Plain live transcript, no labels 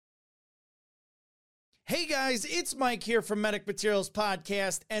Hey guys, it's Mike here from Medic Materials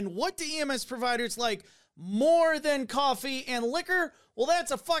Podcast, and what do EMS providers like more than coffee and liquor? Well,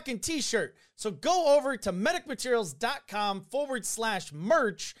 that's a fucking t-shirt. So go over to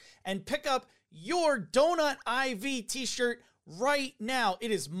medicmaterials.com/merch and pick up your Donut IV t-shirt right now.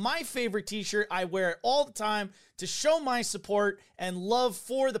 It is my favorite t-shirt. I wear it all the time to show my support and love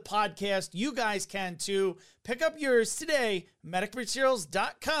for the podcast. You guys can too. Pick up yours today,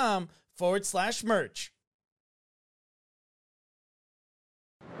 medicmaterials.com/merch.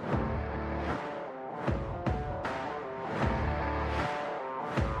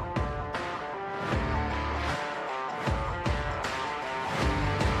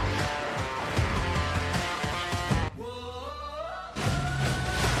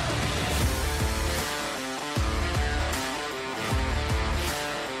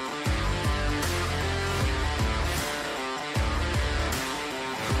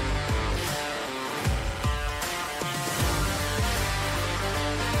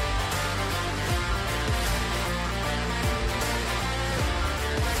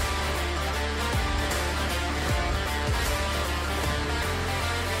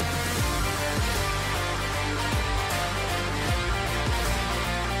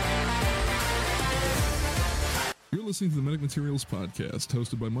 You're listening to the Medic Materials Podcast,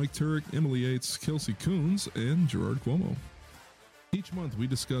 hosted by Mike Turek, Emily Yates, Kelsey Coons, and Gerard Cuomo. Each month, we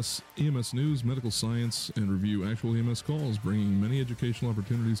discuss EMS news, medical science, and review actual EMS calls, bringing many educational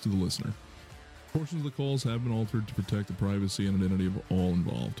opportunities to the listener. Portions of the calls have been altered to protect the privacy and identity of all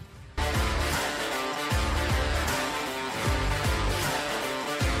involved.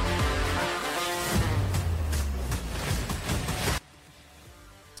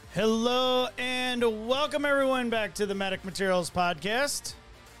 Hello and welcome everyone back to the Medic Materials Podcast.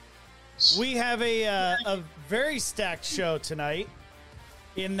 We have a very stacked show tonight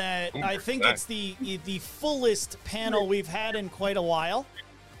in that I think it's the fullest panel we've had in quite a while.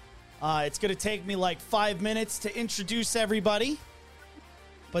 It's going to take me like 5 minutes to introduce everybody,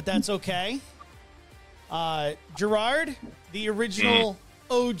 but that's okay. Gerard, the original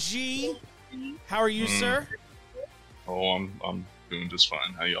OG, how are you, sir? Oh, I'm doing just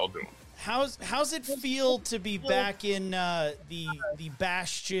fine. How y'all doing? How's it feel to be back in the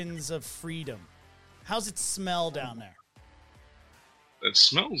bastions of freedom? How's it smell down there? It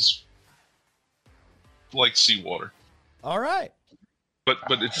smells like seawater. All right. But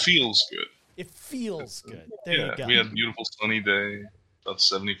it feels good. It feels good. There you go. We had a beautiful sunny day, about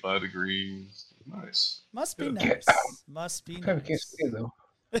 75 degrees. Nice. Must be Good. nice. Must be Probably can't nice. see it, though.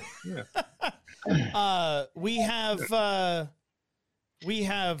 We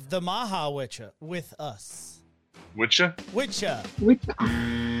have the Maha Witcha with us. Witcha? Witcha. Which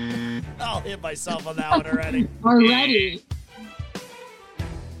I'll hit myself on that one already. already?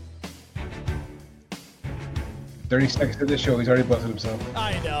 30 seconds to this show, he's already busted himself.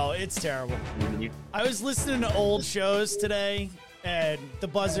 I know, it's terrible. I was listening to old shows today, and the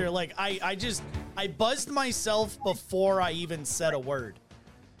buzzer, like, I buzzed myself before I even said a word.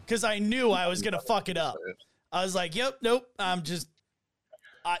 Because I knew I was going to fuck it up. I was like, yep, nope, I'm just,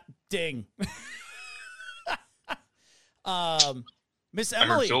 ding. Miss I heard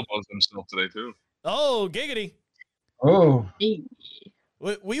Emily. Phil buzzed himself today, too. Oh, giggity. Oh,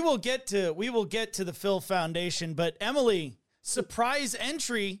 We will get to the Phil Foundation, but Emily, surprise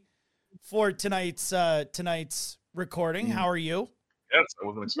entry for tonight's recording. How are you? Yes, I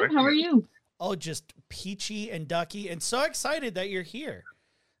wasn't expecting How are it. you? Oh, just peachy and ducky, and so excited that you're here.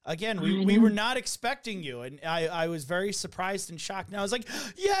 Again, we were not expecting you, and I was very surprised and shocked. And I was like,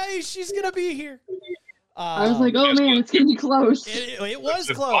 yay, she's gonna be here. I was like, oh man, it's gonna be close. It was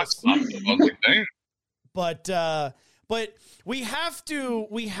Just close. boxed up. I was like, dang. But we have to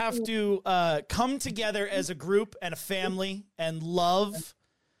come together as a group and a family and love.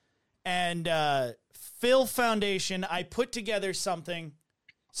 And Phil Foundation, I put together something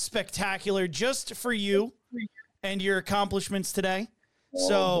spectacular just for you and your accomplishments today.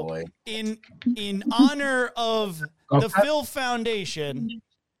 So boy. in honor of the Phil Foundation,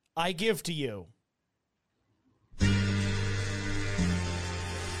 I give to you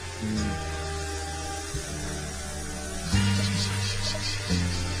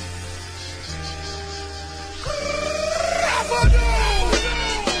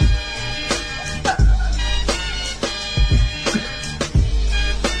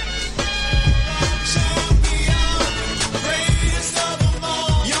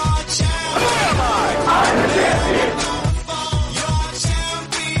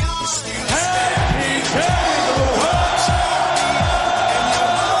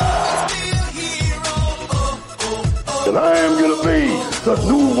And I am going to be the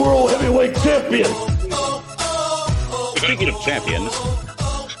new world heavyweight champion. Speaking of champions.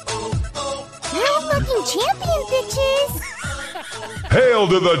 Motherfucking champion, bitches! Hail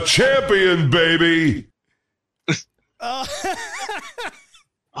to the champion, baby!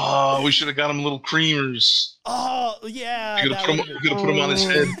 Oh, we should have got him little creamers. Oh, yeah. You gotta put him on his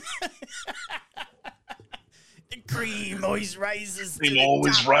head. The cream always rises Cream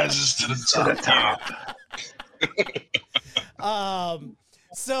always rises to the top.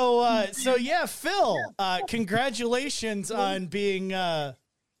 So yeah, Phil, congratulations on being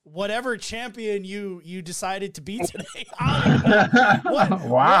whatever champion you decided to be today.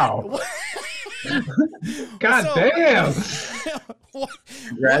 Wow. God damn.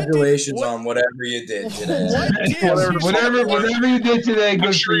 Congratulations on whatever you did today. Whatever you did today,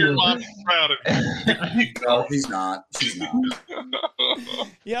 good for you. Your mom's proud of you. No, she's not. She's not.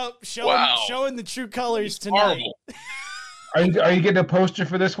 Yep, showing the true colors tonight. Are you getting a poster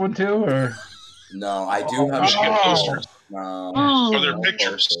for this one too, or? No, I do have posters. Are there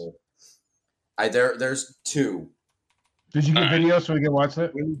pictures? There's two. Did you get video so we can watch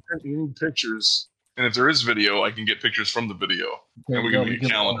that? We need pictures. And if there is video, I can get pictures from the video. And we can make a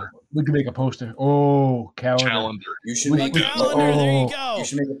calendar. We can make a poster. Oh, calendar. You should make a calendar. There you go. You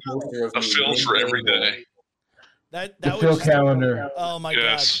should make a poster of a Phil for every day. That Phil calendar. Oh my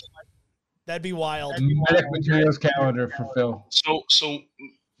god. That'd be wild. Medic materials calendar for Phil. So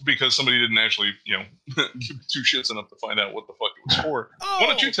because somebody didn't actually, give two shits enough to find out what the fuck it was for. Why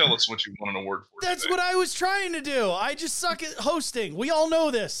don't you tell us what you want an award for? That's today? what I was trying to do. I just suck at hosting. We all know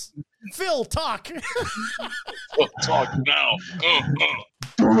this. Phil, talk. Talk now.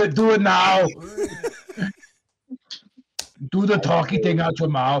 Do it now. Do the talky thing out your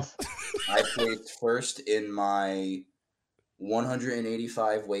mouth. I placed first in my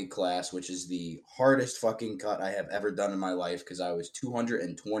 185 weight class, which is the hardest fucking cut I have ever done in my life because I was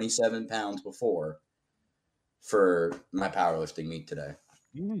 227 pounds before for my powerlifting meet today.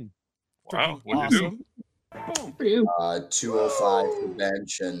 Wow, what did you do? For you. 205 for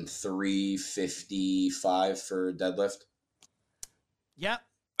bench and 355 for deadlift. Yep.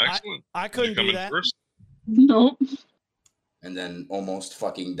 Excellent. I couldn't do that. First? Nope. And then almost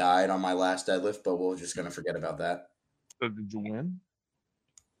fucking died on my last deadlift, but we're just gonna forget about that. Did you win?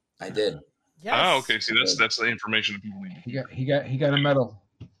 I did. Yes. Oh, okay. See, that's the information that people need. He got a medal.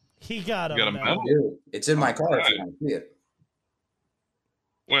 He got a medal. It's in my car if you want to see it.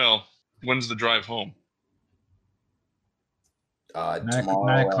 Well, when's the drive home?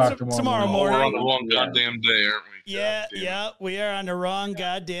 Tomorrow. Tomorrow morning. We're on the wrong goddamn day, aren't we? Yeah, we are on the wrong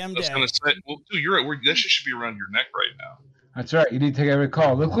goddamn day. I was gonna say, well, dude, you're right. That shit should be around your neck right now. That's right. You need to take every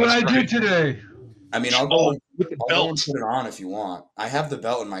call. Look what I did today. I mean, I'll go and put it on if you want. I have the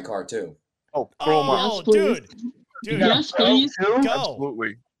belt in my car too. Oh, dude. Yes, please. Go.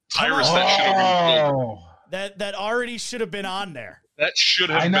 Absolutely. Tyrus, that should have been that already should have been on there. That should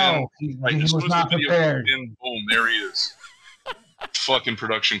have been. I know. He was not prepared. And boom, there he is. Fucking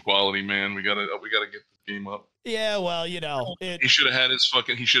production quality, man. We gotta get this game up. Yeah, well, he should have had his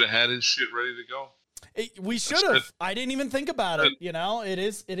shit ready to go. We should have. I didn't even think about it. It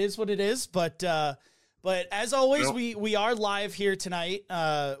is what it is. But as always, we are live here tonight.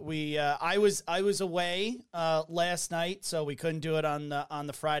 I was away last night, so we couldn't do it on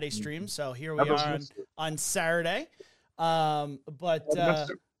the Friday stream. So here we are on Saturday. What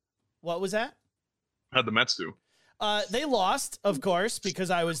was that? How'd the Mets do? They lost, of course,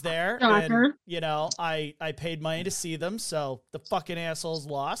 because I was there. Shocker. And, I paid money to see them, so the fucking assholes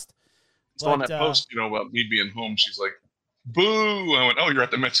lost. So on that post, about me being home, she's like, boo. I went, oh, you're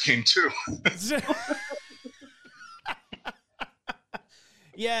at the Mets game too.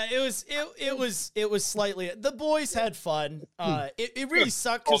 Yeah, it was slightly, the boys had fun. It really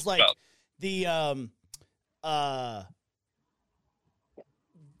sucked because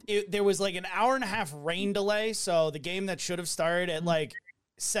there was like an hour and a half rain delay, so the game that should have started at like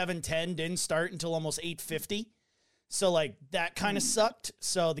 7:10 didn't start until almost 8:50. So like that kind of sucked.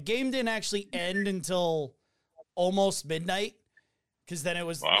 So the game didn't actually end until almost midnight because then it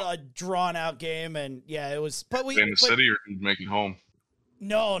was a drawn out game, and it was. But we in the city or make it home.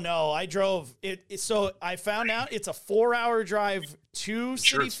 No, I drove it. So I found out it's a 4-hour drive to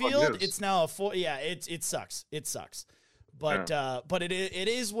Citi Field. It's now a 4. Yeah, it sucks. It sucks. But it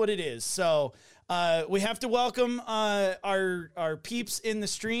is what it is. So we have to welcome our peeps in the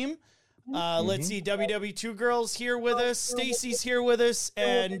stream. Let's see, WW2 Girls here with us, Stacy's here with us,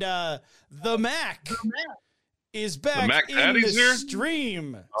 and the Mac is back in the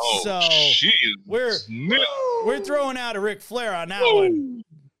stream. Oh, so we're throwing out a Ric Flair on that one.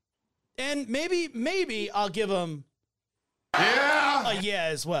 And maybe I'll give him a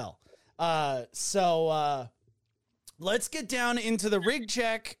as well. So let's get down into the rig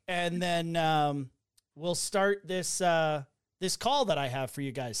check, and then we'll start this this call that I have for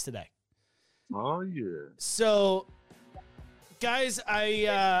you guys today. Oh yeah. So, guys,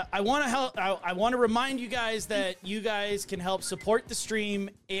 I want to help. I want to remind you guys that you guys can help support the stream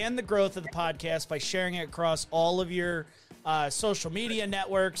and the growth of the podcast by sharing it across all of your social media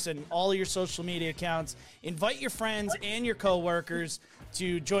networks and all of your social media accounts. Invite your friends and your coworkers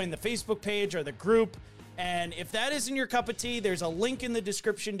to join the Facebook page or the group. And if that isn't your cup of tea, there's a link in the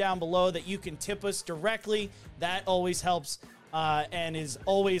description down below that you can tip us directly. That always helps and is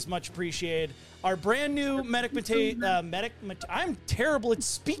always much appreciated. Our brand new I'm terrible at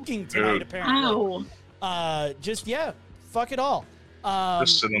speaking tonight, apparently. Ow. Fuck it all.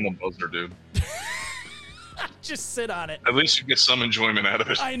 Just sit on the buzzer, dude. Just sit on it. At least you get some enjoyment out of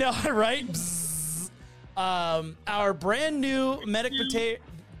it. I know, right? Our brand new Medic Potato.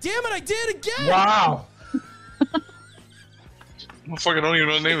 Damn it, I did it again. Wow. Motherfucker don't even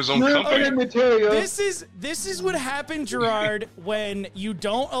know the name of his own company. Material. This is what happened, Gerard, when you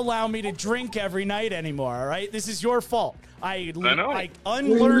don't allow me to drink every night anymore, all right? This is your fault. I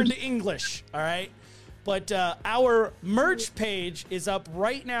unlearned English, all right? But our merch page is up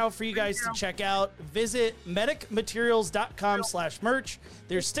right now for you guys to check out. Visit medicmaterials.com/merch.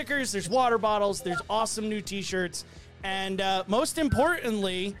 There's stickers, there's water bottles, there's awesome new t-shirts, and most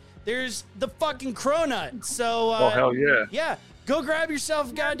importantly, there's the fucking cronut. So, oh, hell yeah. Yeah, go grab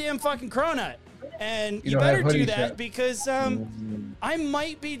yourself a goddamn fucking cronut. And you better do that because I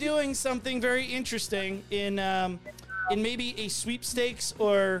might be doing something very interesting in maybe a sweepstakes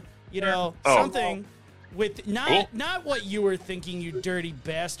or, something with not what you were thinking, you dirty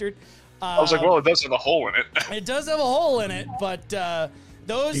bastard. I was like, well, it does have a hole in it. It does have a hole in it, but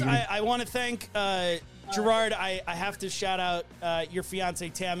those, I want to thank Gerard. I have to shout out your fiance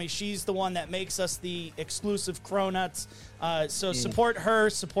Tammy. She's the one that makes us the exclusive cronuts. So support her,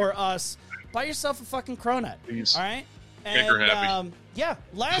 support us. Buy yourself a fucking cronut. Please. All right? Make her happy. Yeah.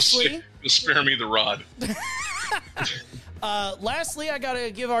 Lastly, just spare me the rod. Lastly, I got to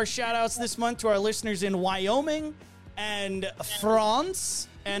give our shout outs this month to our listeners in Wyoming and France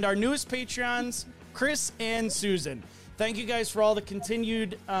and our newest Patreons, Chris and Susan. Thank you guys for all the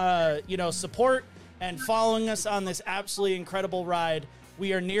continued, support and following us on this absolutely incredible ride.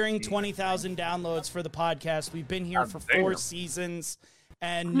 We are nearing 20,000 downloads for the podcast. We've been here for 4 seasons.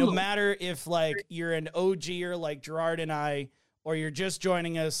 And no matter if, you're an OGer like Gerard and I, or you're just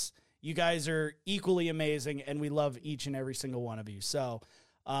joining us, you guys are equally amazing, and we love each and every single one of you. So,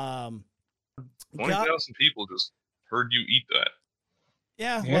 20,000 people just heard you eat that.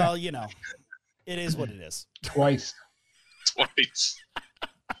 Yeah, well, it is what it is. Twice.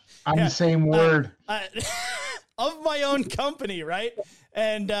 On Yeah, the same word. Of my own company, right?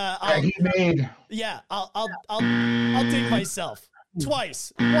 And I'll ding myself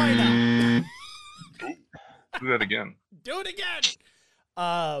twice. Why not? Do that again. Do it again.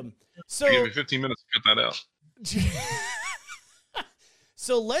 So give me 15 minutes to cut that out.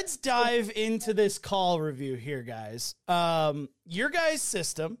 So let's dive into this call review here, guys. Your guys'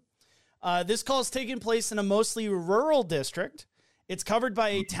 system. This call is taking place in a mostly rural district. It's covered by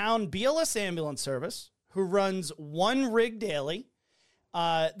a town BLS ambulance service who runs 1 rig daily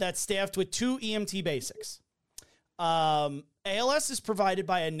that's staffed with 2 EMT basics. ALS is provided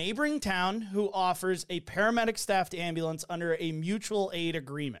by a neighboring town who offers a paramedic-staffed ambulance under a mutual aid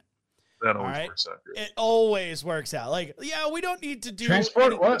agreement. That always works out good. It always works out. We don't need to do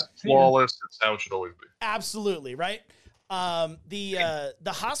transport. What? Flawless. It's how it should always be. Absolutely, right? The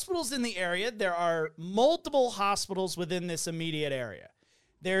hospitals in the area, there are multiple hospitals within this immediate area.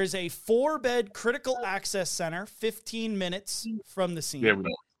 There's a 4-bed critical access center, 15 minutes from the scene. Yeah, we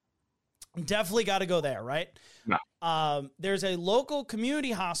don't. Definitely got to go there, right? No. There's a local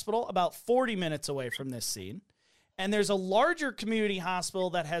community hospital about 40 minutes away from this scene. And there's a larger community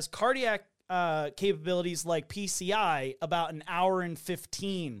hospital that has cardiac capabilities like PCI about an hour and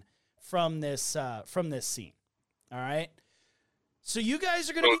 15 from this scene. All right. So you guys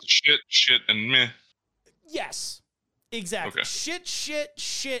are going to be shit, and meh. Yes, exactly. Okay.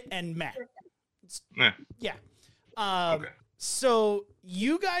 Shit, and meh. Yeah. Okay. So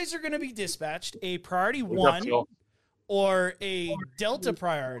you guys are going to be dispatched a priority 1 or a Delta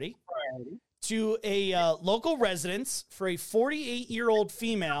priority to a local residence for a 48-year-old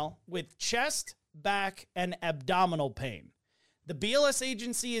female with chest, back, and abdominal pain. The BLS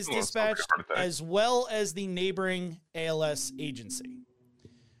agency is dispatched as well as the neighboring ALS agency.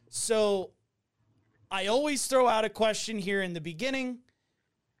 So I always throw out a question here in the beginning.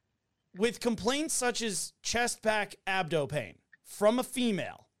 With complaints such as chest, back, abdo pain from a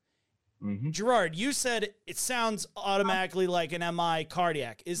female, Gerard, you said it sounds automatically like an MI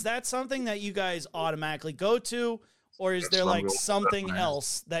cardiac. Is that something that you guys automatically go to, or is there like something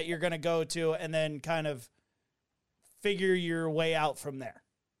else that you're going to go to and then kind of figure your way out from there?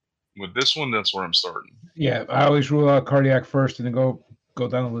 With this one, that's where I'm starting. Yeah, I always rule out cardiac first and then go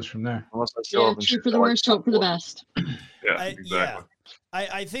down the list from there. Yeah, true for the worst, hope for the best. Yeah, exactly.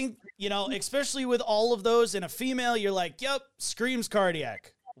 I think, especially with all of those in a female, you're like, yep, screams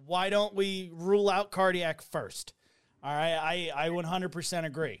cardiac. Why don't we rule out cardiac first? All right, I 100%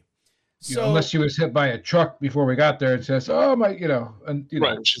 agree. So unless she was hit by a truck before we got there, it says, oh my,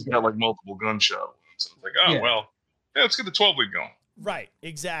 right. She's got like multiple gunshot wounds. It's like, let's get the 12 lead going. Right,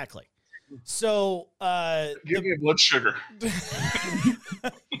 exactly. So give me a blood sugar. I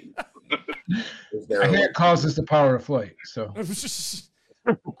hear it causes the power of flight. So the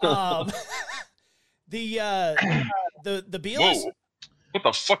BLS. Whoa. What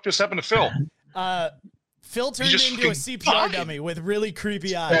the fuck just happened to Phil? Phil turned into a CPR dummy with really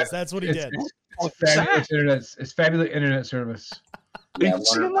creepy eyes. That's what he did. It's fabulous internet service. Yeah,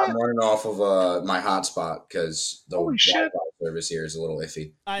 I'm running off of my hotspot because the Wi-Fi service here is a little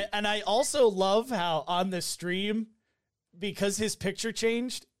iffy. I also love how on the stream, because his picture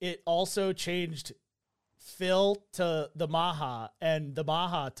changed, it also changed Phil to the Maha and the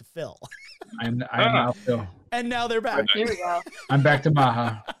Maha to Phil. I'm now Phil. And now they're back. Here we go. I'm back to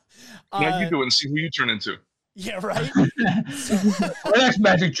Maha. Now you do it and see who you turn into. Yeah, right? Our next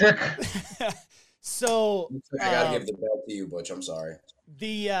magic trick. So I gotta give the belt to you, Butch. I'm sorry.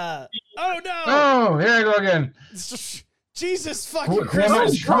 Oh no! Oh, here I go again. Jesus fucking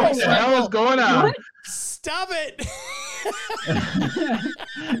Christ! What the hell is going on? What? Stop it!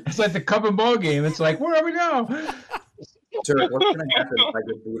 It's like the cup and ball game. It's like, where are we now? Turk, what's gonna happen if I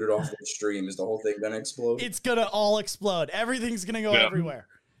get booted off the stream? Is the whole thing gonna explode? It's gonna all explode. Everything's gonna go everywhere.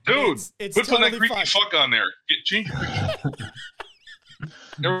 Dude, it's put totally that creepy fuck on there. Change your picture.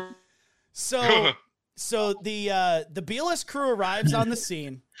 So the BLS crew arrives on the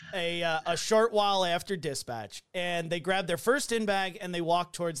scene a short while after dispatch, and they grab their first in bag and they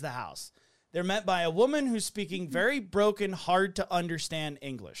walk towards the house. They're met by a woman who's speaking very broken, hard to understand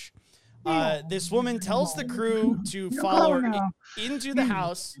English. This woman tells the crew to follow her into the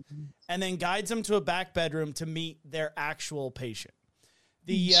house and then guides them to a back bedroom to meet their actual patient.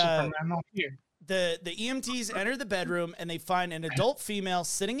 The EMTs enter the bedroom and they find an adult female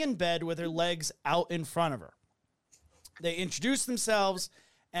sitting in bed with her legs out in front of her. They introduce themselves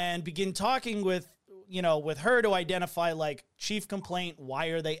and begin talking with her to identify like chief complaint. Why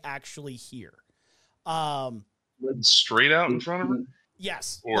are they actually here? Straight out in front of her?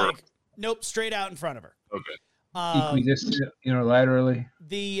 Yes. Or nope, straight out in front of her. Okay. Just laterally.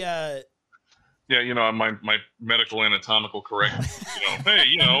 Yeah, my medical anatomical correct.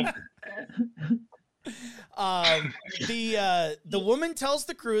 The woman tells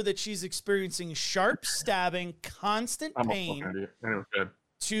the crew that she's experiencing sharp stabbing, constant pain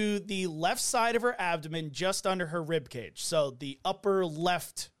to the left side of her abdomen, just under her rib cage. So the upper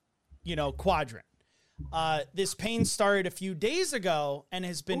left, quadrant. This pain started a few days ago and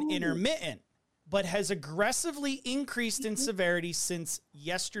has been intermittent, but has aggressively increased in severity since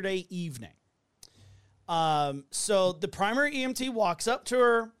yesterday evening. So the primary EMT walks up to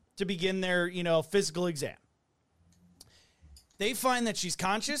her to begin their, physical exam. They find that she's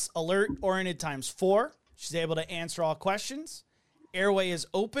conscious, alert, oriented ×4. She's able to answer all questions. Airway is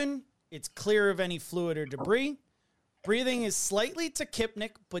open. It's clear of any fluid or debris. Breathing is slightly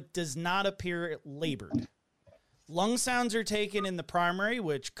tachypnic, but does not appear labored. Lung sounds are taken in the primary,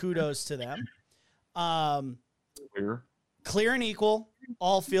 which kudos to them. Clear and equal.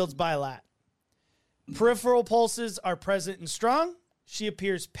 All fields bilat. Peripheral pulses are present and strong. She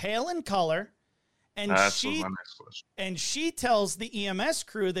appears pale in color, and she tells the EMS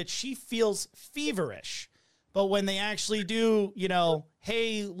crew that she feels feverish. But when they actually do,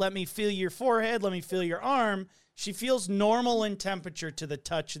 hey, let me feel your forehead, let me feel your arm, she feels normal in temperature to the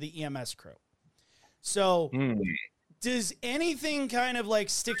touch of the EMS crew. So does anything kind of like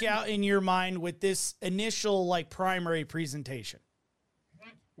stick out in your mind with this initial like primary presentation?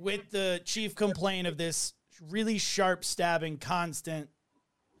 With the chief complaint of this really sharp stabbing, constant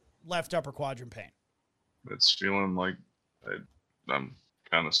left upper quadrant pain. It's feeling like I'm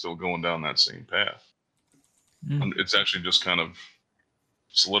kind of still going down that same path. It's actually just kind of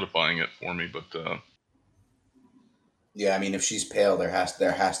solidifying it for me, but yeah, I mean, if she's pale, there has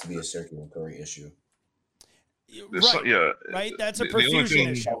to be a circulatory issue. Right. That's a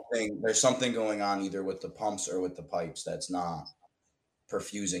perfusion issue. There's something going on either with the pumps or with the pipes that's not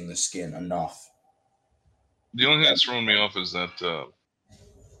perfusing the skin enough. The only thing that's throwing me off is that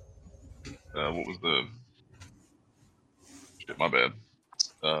what was the shit? My bad.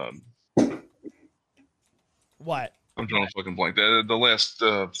 What? I'm drawing a fucking blank. The last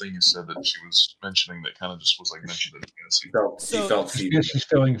thing you said that she was mentioning that kind of just was like mentioned in fantasy. She felt fever. She's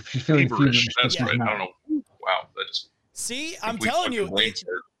feeling Feverish. That's Yeah. right. I don't know. Wow, that just. See, I'm complete telling you, fucking brain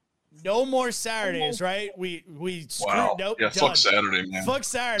fart. no more Saturdays, right? We screwed. Wow. Nope. Yeah, done. fuck Saturday, man. Fuck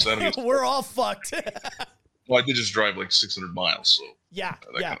Saturday. Saturday's We're all fucked. Well, I did just drive like 600 miles, so yeah.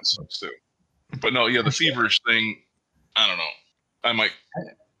 that Yeah. kind of sucks too. But no, yeah, the feverish thing. I don't know. I might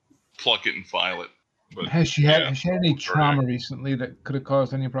pluck it and file it. But Has she had any trauma recently that could have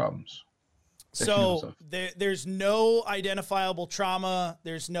caused any problems? So there's no identifiable trauma.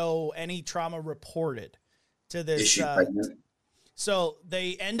 There's no any trauma reported to this. Is she pregnant? So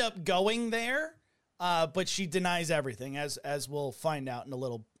they end up going there, but she denies everything, as we'll find out in a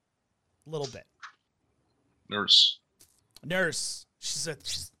little bit. Nurse. She said,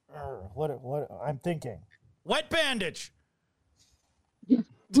 "What? I'm thinking, wet bandage."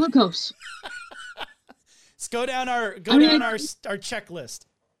 Glucose. Let's go down our checklist.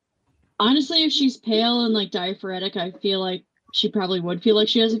 Honestly, if she's pale and like diaphoretic, I feel like she probably would feel like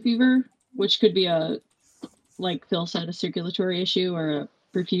she has a fever, which could be like Phil said, a circulatory issue or a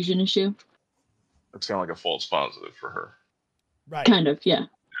perfusion issue. That's kind of like a false positive for her. Right. Kind of, yeah.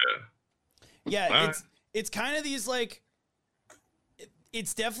 Yeah, it's kind of these like.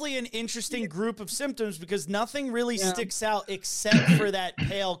 It's definitely an interesting group of symptoms because nothing really sticks out except for that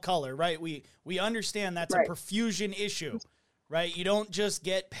pale color, right? We understand that's a perfusion issue, right? You don't just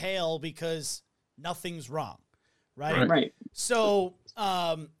get pale because nothing's wrong, right? Right. So,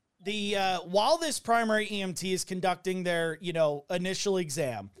 while this primary EMT is conducting their, initial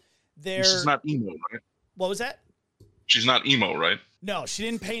exam, she's not emo, right? What was that? She's not emo, right? No, she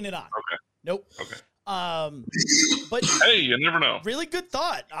didn't paint it on. Okay. Nope. Okay. But hey, you never know. Really good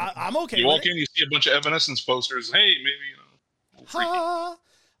thought. I'm okay. You with walk in, you see a bunch of Evanescence posters. Hey, maybe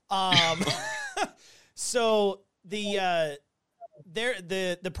So the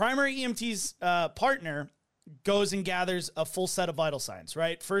primary EMT's partner goes and gathers a full set of vital signs.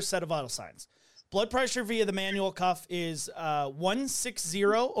 Right, first set of vital signs. Blood pressure via the manual cuff is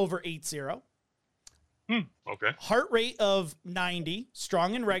 160/80. Okay. Heart rate of 90,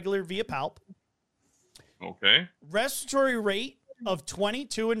 strong and regular via palp. Okay. Respiratory rate of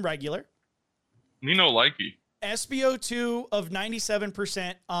 22 and regular. Me no likey. SpO2 of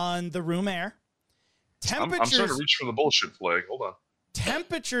 97% on the room air. I'm starting to reach for the bullshit flag. Hold on.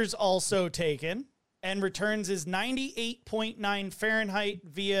 Temperatures also taken and returns is 98.9 Fahrenheit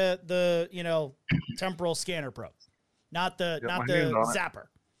via the, temporal scanner probe. Not the zapper.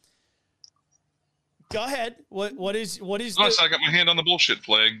 Go ahead. What is I got my hand on the bullshit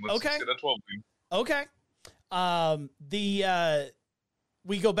flag. Let's Okay. get that 12 thing. Okay.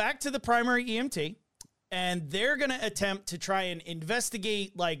 We go back to the primary EMT and they're going to attempt to try and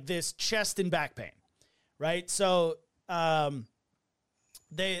investigate like this chest and back pain, right? So, they're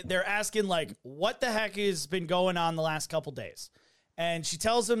asking like, what the heck has been going on the last couple days? And she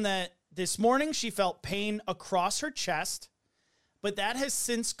tells them that this morning she felt pain across her chest, but that has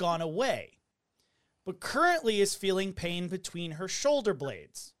since gone away. But currently is feeling pain between her shoulder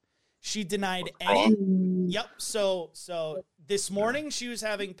blades. She denied any. Yep. So this morning she was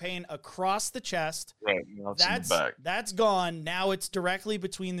having pain across the chest. Right. Now it's in the back. That's gone. Now it's directly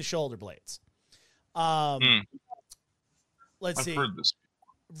between the shoulder blades. Let's see. I've heard this.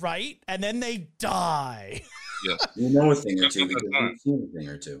 Right, and then they die. Yes. You know a thing or two because you've seen a thing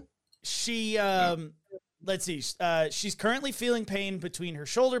or two. She let's see. She's currently feeling pain between her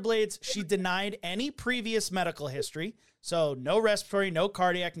shoulder blades. She denied any previous medical history. So no respiratory, no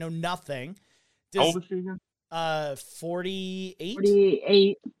cardiac, no nothing. How old is she again? 48.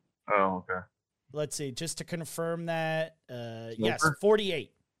 48. Oh, okay. Let's see, just to confirm that. Yes,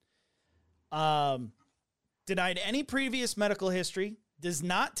 48. Denied any previous medical history, does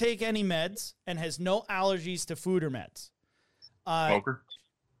not take any meds, and has no allergies to food or meds. Smoker?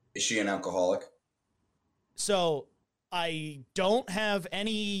 Is she an alcoholic? So I don't have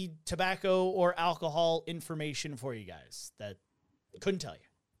any tobacco or alcohol information for you guys. That couldn't tell you.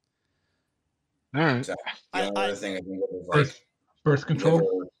 All right. So, the other thing I think was like birth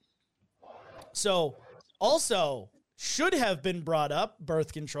control. So also should have been brought up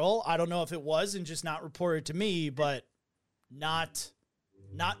birth control. I don't know if it was and just not reported to me, but not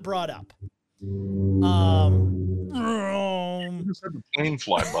brought up. Just had the plane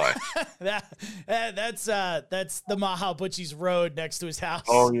fly by. That's the Maha Butchie's road next to his house.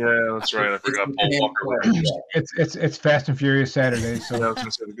 Oh yeah, that's right. I forgot Paul Walker. It's Fast and Furious Saturday. So yeah, I was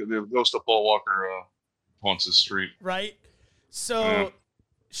gonna say the ghost of Paul Walker haunts his street. Right. So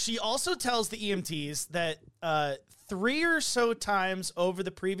she also tells the EMTs that 3 or so times over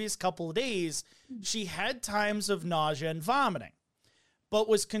the previous couple of days, she had times of nausea and vomiting, but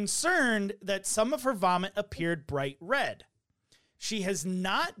was concerned that some of her vomit appeared bright red. She has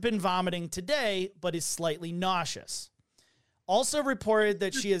not been vomiting today, but is slightly nauseous. Also reported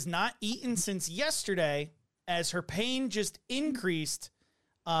that she has not eaten since yesterday as her pain just increased,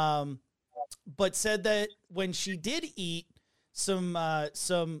 but said that when she did eat some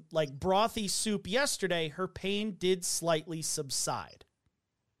like brothy soup yesterday, her pain did slightly subside.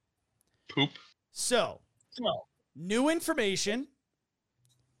 Poop. So, new information,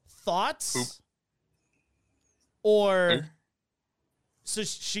 thoughts, Poop. or Poop. so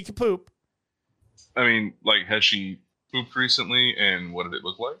she could poop. I mean, like, has she pooped recently, and what did it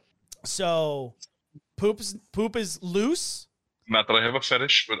look like? So, poop is loose. Not that I have a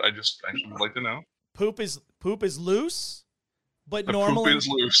fetish, but I just actually would like to know. Poop is loose, but The normal. poop is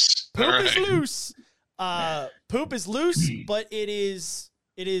loose. Poop All is right. loose. Poop is loose, but it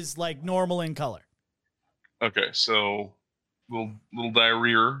is like normal in color. Okay, so little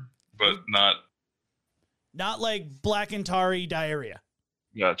diarrhea, but not. Not like black and tarry diarrhea.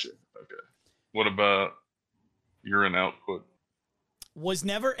 Gotcha. Okay. What about urine output? Was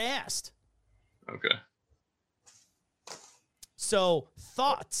never asked. Okay. So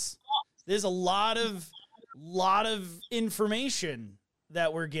thoughts. There's a lot of information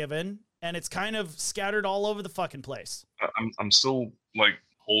that we're given, and it's kind of scattered all over the fucking place. I'm still like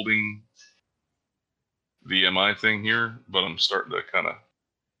holding the MI thing here, but I'm starting to kind of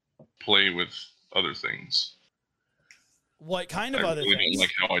play with other things. What kind of I other really things? don't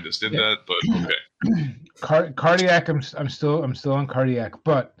like how I just did that, but okay. Cardiac. I'm still on cardiac,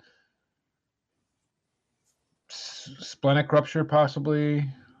 but splenic rupture possibly.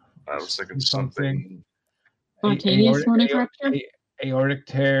 I was thinking something. Spontaneous splenic rupture? Aortic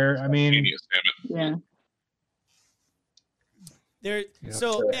tear. I mean, Genius, damn it. Yeah. There. Yeah.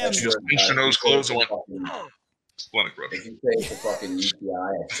 So She just pinched her nose closed and went, splenic rupture. If you say it's a fucking UTI,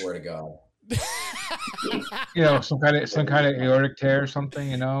 I swear to God. some kind of aortic tear or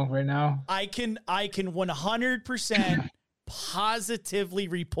something. Right now. I can 100% positively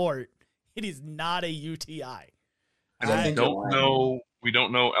report it is not a UTI. And I we think don't you're right. know. We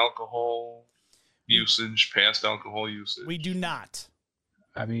don't know alcohol usage, past alcohol usage. We do not.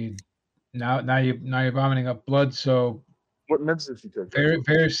 I mean, now you're vomiting up blood. So What meds did she take?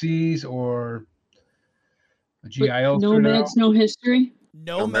 varices or a GI But ulcer. no meds, no history.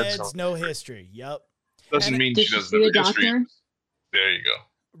 No No meds, meds, no history. Yep. Doesn't And mean Did she she doesn't see have a a history. doctor? There you go.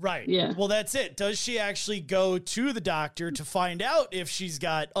 Right. Yeah. Well, that's it. Does she actually go to the doctor to find out if she's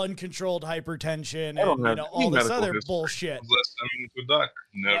got uncontrolled hypertension I don't and have all any this medical other history. bullshit? When's the last time you went to a doctor?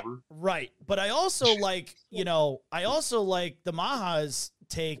 Never. Right. But I also like, the Maha's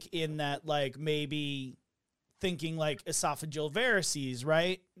take in that, like, maybe thinking like esophageal varices,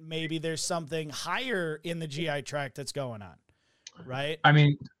 right? Maybe there's something higher in the GI tract that's going on, right? I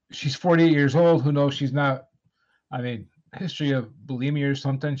mean, she's 48 years old. Who knows? She's not. I mean, history of bulimia or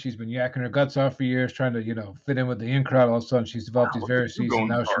something. She's been yakking her guts off for years, trying to, fit in with the in crowd. All of a sudden, she's developed these Wow, look at you varices, going and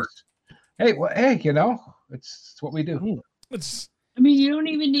now hard. it's what we do. It's I mean, you don't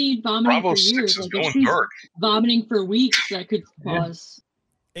even need vomiting Bravo for 6 years. is Like, if going she's dark. vomiting for weeks, that could Yeah. cause.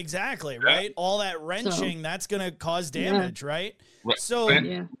 exactly, right? All that wrenching, that's going to cause damage, right? Right. So, And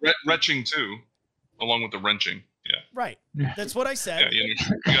Yeah. retching too, along with the wrenching. Yeah. right. Yeah. That's what I Yeah. said. You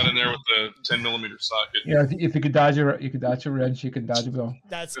got in there with the 10mm socket. Yeah, if you could dodge a wrench, you can dodge a blow.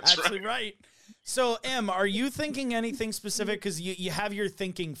 That's That's absolutely right. So, Em, are you thinking anything specific? Because you have your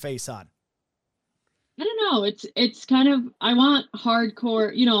thinking face on. I don't know. It's kind of, I want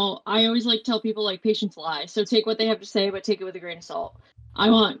hardcore, I always like tell people like patients lie. So take what they have to say, but take it with a grain of salt. I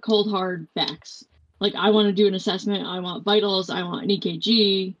want cold, hard facts. Like, I want to do an assessment. I want vitals. I want an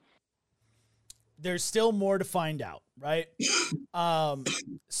EKG. There's still more to find out, right?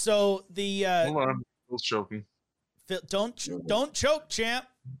 So the Hold on. I was choking. don't choke, champ.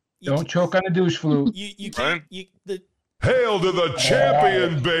 Don't choke on a douche flute. You can't. Right. Hail to the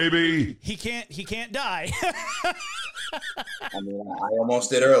champion, baby! He can't die. I mean, I almost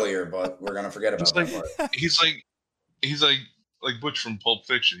did earlier, but we're gonna forget about It's that like- part. He's like Butch from Pulp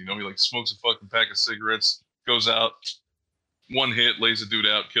Fiction. He like smokes a fucking pack of cigarettes, goes out, one hit, lays a dude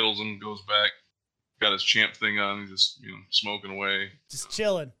out, kills him, goes back, got his champ thing on, just smoking away. Just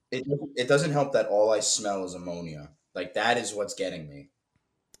chilling. It doesn't help that all I smell is ammonia. Like, that is what's getting me.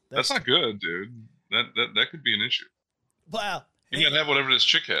 That's not good, dude. That could be an issue. Well, You gotta have whatever this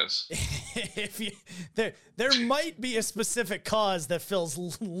chick has. if you there might be a specific cause that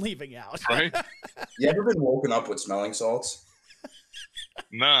Phil's leaving out. Right? You ever been woken up with smelling salts?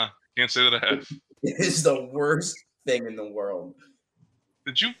 Nah, can't say that I have. It is the worst thing in the world.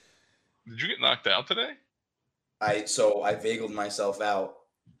 Did you get knocked out today? I vagaled myself out.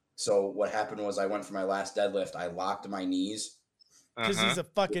 So what happened was I went for my last deadlift. I locked my knees. Because he's a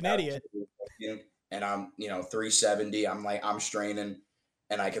fucking idiot. And I'm, 370. I'm straining,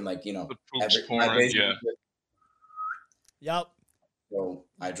 and I can The poop's pouring, yeah. Yep. So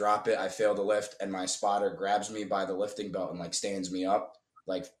I drop it. I fail to lift, and my spotter grabs me by the lifting belt and stands me up,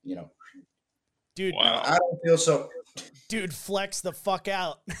 Dude. Wow. I don't feel so. Dude, flex the fuck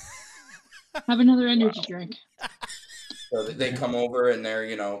out. Have another energy drink. So they come over and they're,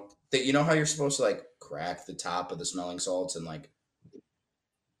 you know how you're supposed to crack the top of the smelling salts and They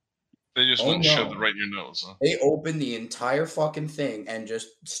just went and shoved it right in your nose, huh? They opened the entire fucking thing and just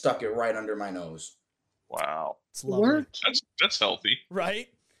stuck it right under my nose. Wow. It's lovely. That's healthy. Right?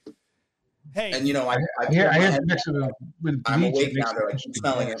 Hey. And I have to mix it with bleach. I'm awake now. They're keep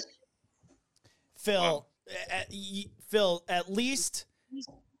smelling it. Phil, Phil, at least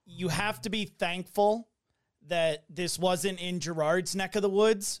you have to be thankful that this wasn't in Gerard's neck of the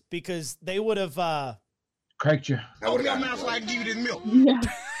woods, because they would have cracked you. Open your mouth so I can give you this milk. Yeah.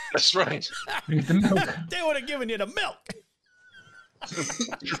 That's right. Get the milk. They would have given you the milk.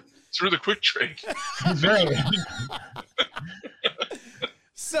 Through the quick trade. That's right.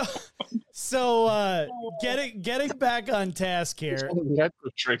 So getting back on task here. We had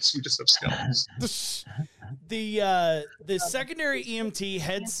quick trades. We just have skeletons. The secondary EMT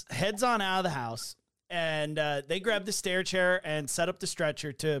heads on out of the house, and they grab the stair chair and set up the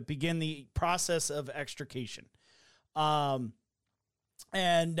stretcher to begin the process of extrication. While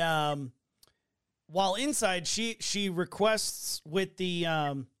inside, she requests with the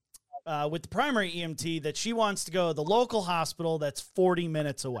primary EMT that she wants to go to the local hospital that's 40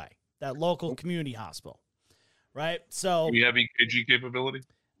 minutes away, that local community hospital, right? So Do we have EKG capability?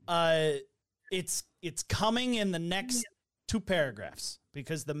 It's coming in the next 2 paragraphs,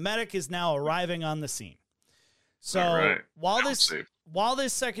 because the medic is now arriving on the scene. So right. while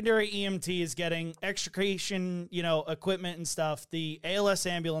this secondary EMT is getting extrication, equipment and stuff, the ALS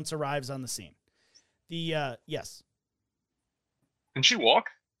ambulance arrives on the scene. Yes. Can she walk?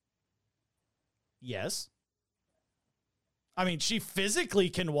 Yes. I mean, she physically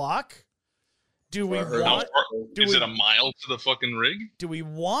can walk. Do we For her, want? Is it a mile to the fucking rig? Do we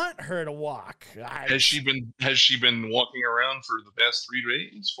want her to walk? Has she been walking around for the past 3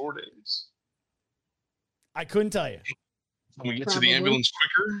 days, 4 days? I couldn't tell you. Can we get to Probably. the ambulance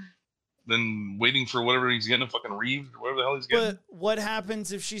quicker than waiting for whatever he's getting, a fucking reeve or whatever the hell he's getting? But what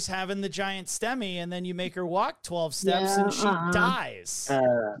happens if she's having the giant STEMI and then you make her walk 12 steps Yeah, and she dies?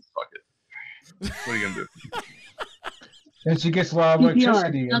 Fuck it. What are you gonna do? Then she gets a lot of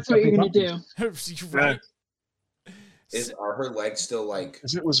electricity. CPR. That's what you're going to do. Right? Are her legs still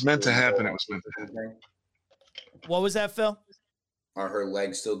Because it was meant to happen. It was meant to happen. What was that, Phil? Are her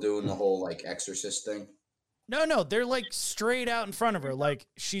legs still doing the whole exorcist thing? No, they're straight out in front of her.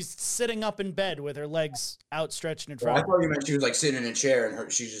 She's sitting up in bed with her legs outstretched in front I of her. thought you meant she was sitting in a chair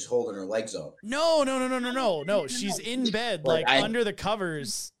and she's just holding her legs up. No. She's in bed, under the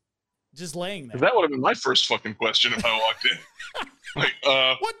covers, just laying there. That would have been my first fucking question if I walked in.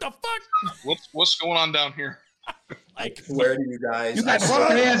 What the fuck? What's going on down here? Where do you guys? You got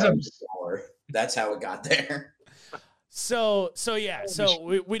orgasms. That's how it got there. So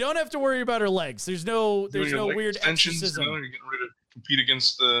we don't have to worry about her legs. There's no weird extensions. exorcism. You're getting ready to compete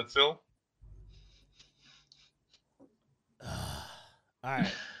against Phil. All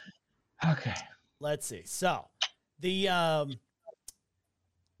right. Okay. Let's see. So the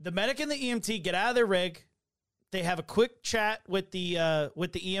medic and the EMT get out of their rig. They have a quick chat with the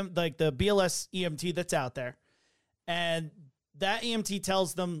the BLS EMT that's out there, and that EMT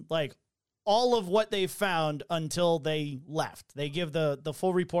tells them all of what they found until they left. They give the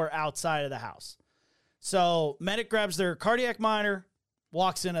full report outside of the house. So medic grabs their cardiac monitor,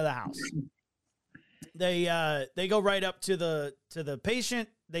 walks into the house. They go right up to the patient.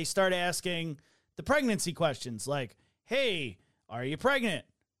 They start asking the pregnancy questions like, "Hey, are you pregnant?"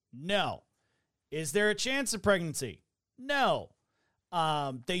 No. "Is there a chance of pregnancy?" No.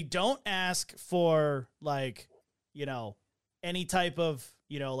 They don't ask for any type of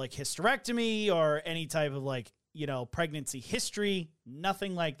hysterectomy or any type of pregnancy history,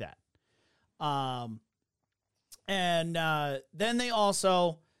 nothing like that. And then they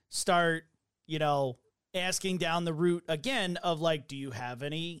also start, asking down the route again of do you have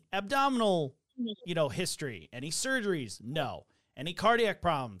any abdominal, history, any surgeries? No. Any cardiac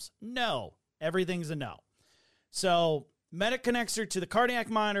problems? No. Everything's a no. So medic connects her to the cardiac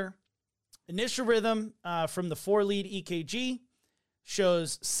monitor, initial rhythm from the 4-lead EKG.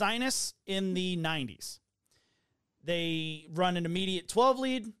 shows sinus in the 90s. They run an immediate 12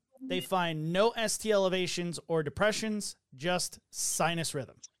 lead. They find no ST elevations or depressions, just sinus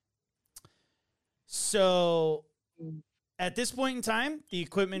rhythm. So at this point in time, the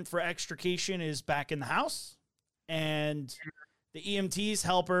equipment for extrication is back in the house, and the EMTs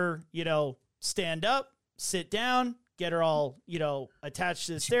help her, stand up, sit down, get her all, attached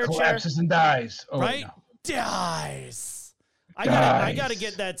to the stair chair. Collapses and dies. Oh, right? No. Dies. I gotta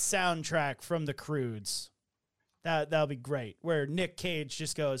get that soundtrack from the Croods. That'll be great. Where Nick Cage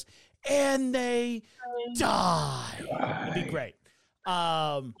just goes, and they die. It'd be great.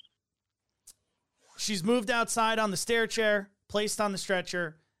 She's moved outside on the stair chair, placed on the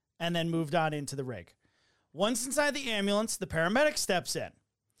stretcher, and then moved on into the rig. Once inside the ambulance, the paramedic steps in,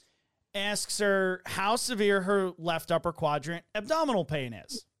 asks her how severe her left upper quadrant abdominal pain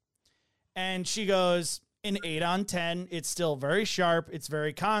is. And she goes, an 8 on 10. It's still very sharp. It's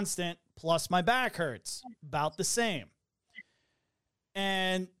very constant. Plus my back hurts. About the same.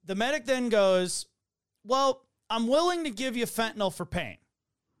 And the medic then goes, well, I'm willing to give you fentanyl for pain.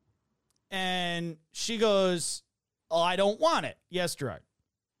 And she goes, oh, I don't want it. Yes, Gerard.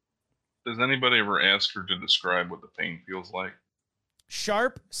 Does anybody ever ask her to describe what the pain feels like?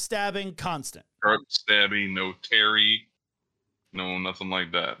 Sharp, stabbing, constant. Sharp, stabby, no Terry, no nothing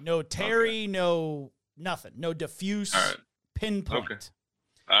like that. No Terry, no nothing. No diffuse, all right. Pinpoint. Okay.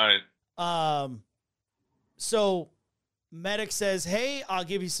 All right. So medic says, hey, I'll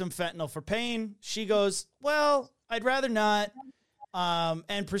give you some fentanyl for pain. She goes, well, I'd rather not.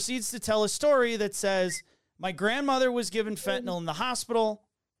 And proceeds to tell a story that says, my grandmother was given fentanyl in the hospital,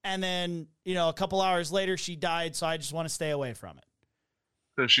 and then, a couple hours later she died, so I just want to stay away from it.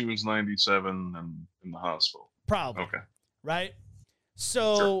 Because she was 97 and in the hospital. Probably. Okay. Right?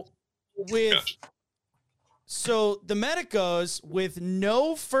 So So the medic goes, with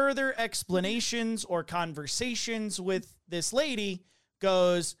no further explanations or conversations with this lady,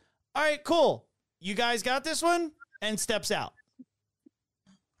 goes, all right, cool. You guys got this one? And steps out.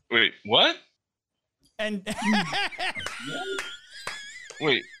 Wait, what? And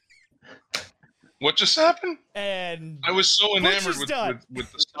wait, what just happened? And I was so enamored with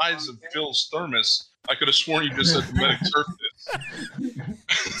the size of Phil's thermos, I could have sworn you just said the medic turfed it.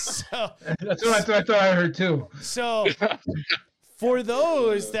 So that's what I thought I heard too. So for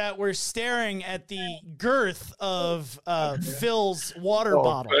those that were staring at the girth of Phil's water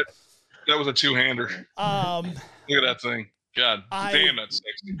bottle, that was a two-hander. Look at that thing. God damn, that's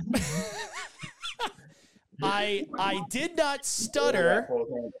sexy. I did not stutter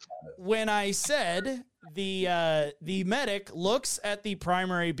when I said the medic looks at the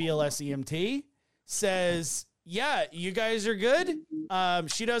primary BLS EMT, says, yeah, you guys are good.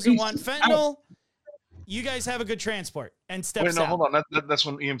 She doesn't want fentanyl. You guys have a good transport, and steps Wait, no, out. hold on. That's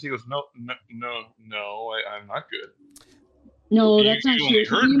when EMT goes, no, I'm not good. No, that's not you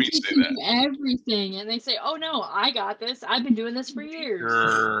true. heard me say that. Everything, and they say, "Oh no, I got this. I've been doing this for years."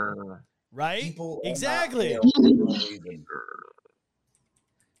 Right? People Exactly.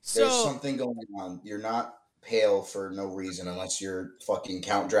 So, there's something going on. You're not pale for no reason unless you're fucking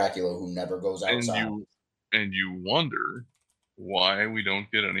Count Dracula who never goes outside. And you wonder why we don't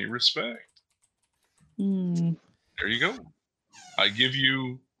get any respect. There you go. I give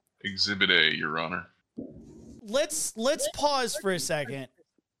you Exhibit A, Your Honor. Let's pause for a second.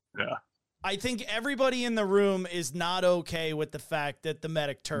 Yeah. I think everybody in the room is not okay with the fact that the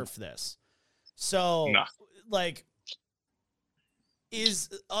medic turfed this. So, is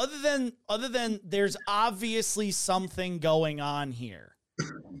other than there's obviously something going on here.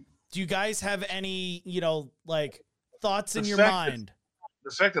 Do you guys have any, thoughts in your mind?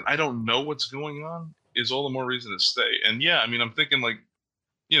 The fact that I don't know what's going on is all the more reason to stay. And yeah, I mean, I'm thinking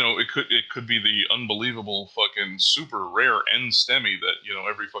it could be the unbelievable fucking super rare NSTEMI that,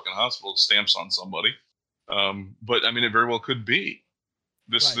 every fucking hospital stamps on somebody. But I mean, it very well could be.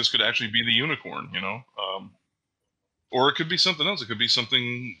 This could actually be the unicorn, or it could be something else. It could be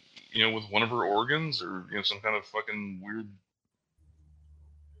something, with one of her organs, or some kind of fucking weird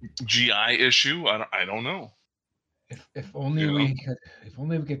GI issue. I don't know. If only we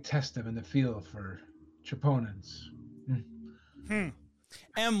could test them in the field for troponins.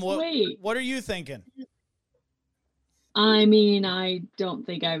 Em, what are you thinking? I mean, I don't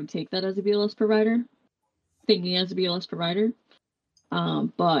think I would take that as a BLS provider. Thinking as a BLS provider.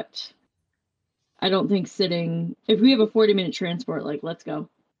 But I don't think sitting, if we have a 40-minute transport, let's go.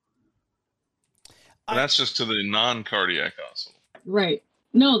 That's just to the non-cardiac hospital. Right.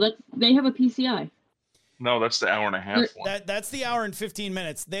 No, they have a PCI. No, that's the hour and a half one. That's the hour and 15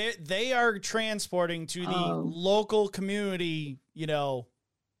 minutes. They are transporting to the local community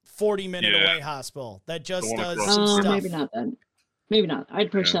 40-minute Yeah. away hospital that just The one does across some the stuff. Maybe not then. Maybe not.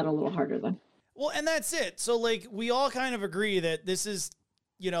 I'd push Yeah. that a little harder then. Well, and that's it. So, like, we all kind of agree that this is,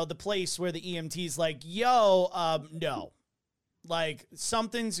 the place where the EMT's like, yo, no. Like,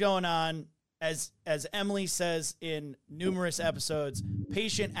 something's going on. As Emily says in numerous episodes,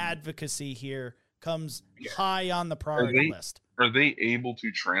 patient advocacy here comes high on the priority list. Are they able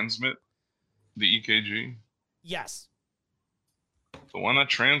to transmit the EKG? Yes. So why not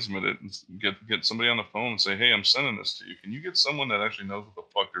transmit it and get somebody on the phone and say, hey, I'm sending this to you. Can you get someone that actually knows what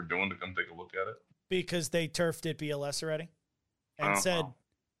the fuck they're doing to come take a look at it? Because they turfed it BLS already and Oh, said, wow.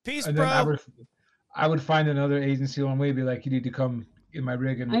 peace, And then bro. I would find another agency on way, be like, you need to come in my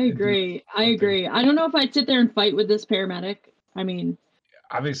rig. And I agree. I don't know if I'd sit there and fight with this paramedic. I mean,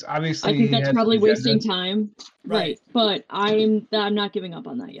 obviously, I think that's probably wasting time. Right. But I'm not giving up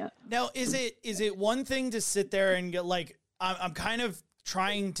on that yet. Now, is it one thing to sit there and get like, I'm kind of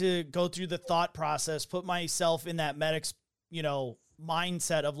trying to go through the thought process, put myself in that medic's,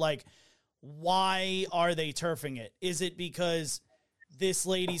 mindset of like, why are they turfing it? Is it because this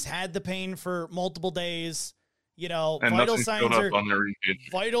lady's had the pain for multiple days? And vital nothing signs showed up are on their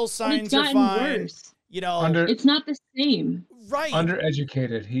EKG. vital But signs it's are gotten fine. worse. It's not the same. Right.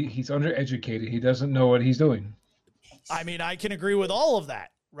 Undereducated. He's undereducated. He doesn't know what he's doing. I mean, I can agree with all of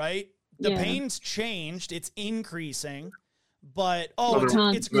that, right? The Yeah. pain's changed. It's increasing, but Well,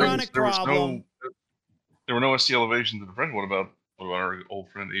 it's a chronic problem. There were no ST elevations in the front. What about our old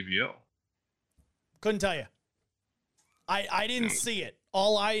friend AVL? Couldn't tell you. I didn't see it.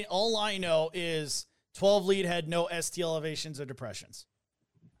 All I know is 12 lead had no ST elevations or depressions.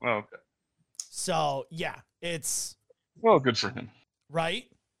 Oh, okay. So yeah, it's Well, good for him. right.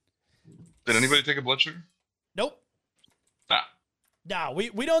 Did anybody take a blood sugar? Nope. Nah. No,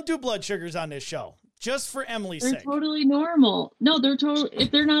 we don't do blood sugars on this show. Just for Emily's They're sake. totally normal. No, they're total.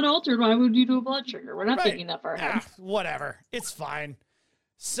 If they're not altered, why would you do a blood sugar? We're not Right. thinking that far ahead. Whatever. It's fine.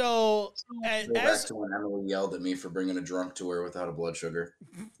 So Go back to when Emily yelled at me for bringing a drunk to her without a blood sugar.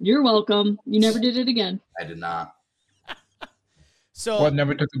 You're welcome. You never did it again. I did not. So What,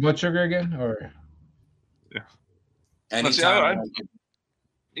 never took the blood sugar again? Or Anytime.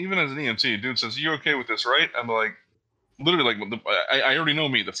 Even as an EMT, dude says, "You okay with this, right?" I'm like, literally, like, I already know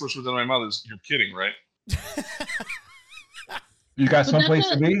me. The first word out of my mouth is, "You're kidding, right?" you got But someplace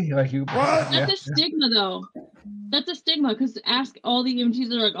that's to be? Like you? That's a stigma, though. That's a stigma because ask all the EMTs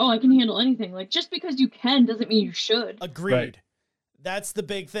that are like, "Oh, I can handle anything." Like, just because you can doesn't mean you should. agreed. Right. That's the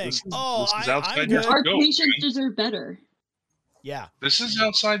big thing. This is I'm outside your good. Our Go, patients man. deserve better. Yeah. This is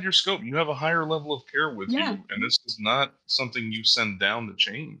outside your scope. You have a higher level of care with Yeah. you, and this is not something you send down the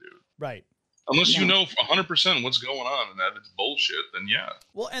chain, dude. Right. Unless you No. know 100% what's going on and that it's bullshit, then yeah.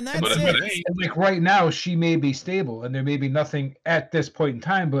 Well, and that's But it. hey, And like right now, she may be stable, and there may be nothing at this point in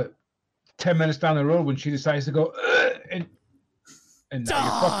time. But 10 minutes down the road, when she decides to go, and now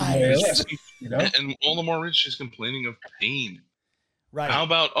you're fucking with ALS, you know. and all the more reason she's complaining of pain. Right. How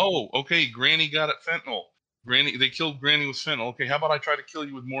about, okay, Granny got it fentanyl. They killed Granny with fentanyl. Okay, how about I try to kill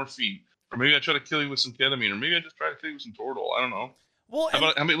you with morphine? Or maybe I try to kill you with some ketamine. Or maybe I just try to kill you with some Toradol. I don't know. Well, How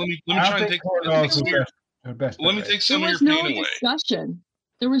about, let me I don't try and think take Toradol is some the of your, best let me bet, take There some of your was no pain away. discussion.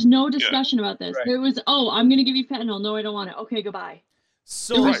 There was no discussion about this. Right. There was, I'm going to give you fentanyl. No, I don't want it. Okay, goodbye.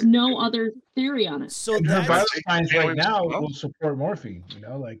 so There was Right. no other theory on it. so And her that's vital signs Can't right wait now to- will support morphine. You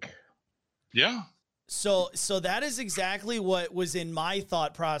know, like Yeah. so that is exactly what was in my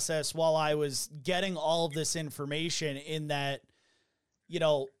thought process while I was getting all of this information, in that,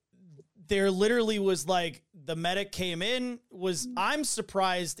 there literally was like, the medic came in, I'm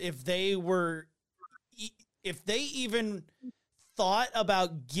surprised if they even thought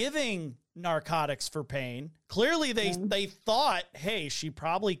about giving narcotics for pain. Clearly they thought, hey, she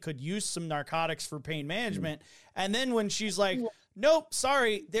probably could use some narcotics for pain management. And then when she's like, nope,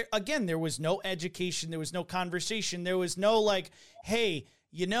 sorry, there was no education, there was no conversation, there was no like, hey,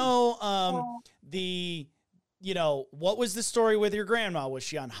 what was the story with your grandma? Was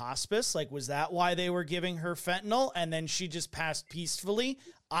she on hospice? Like, was that why they were giving her fentanyl? And then she just passed peacefully.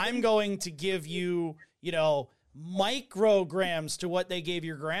 I'm going to give you, micrograms to what they gave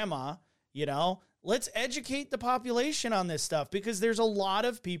your grandma. Let's educate the population on this stuff, because there's a lot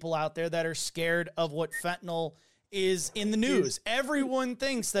of people out there that are scared of what fentanyl is in the news. Everyone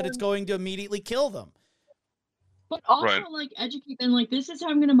thinks that it's going to immediately kill them. But also, Right. like, educate them. Like, this is how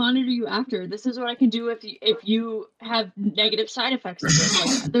I'm going to monitor you after. This is what I can do if you have negative side effects of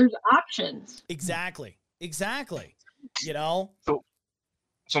this. Like, there's options. Exactly. So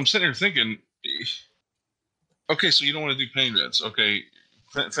I'm sitting here thinking, okay, so you don't want to do pain meds. Okay,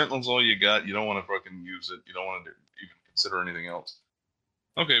 fentanyl's all you got. You don't want to fucking use it. You don't want to even consider anything else.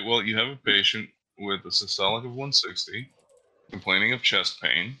 Okay, well, you have a patient with a systolic of 160, complaining of chest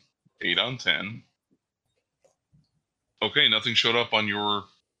pain, 8 on 10. Okay, nothing showed up on your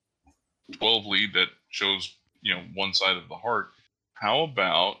 12 lead that shows, one side of the heart. How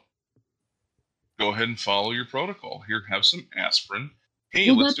about go ahead and follow your protocol? Here, have some aspirin.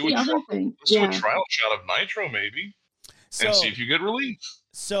 Hey, let's do a trial shot of nitro maybe, and see if you get relief.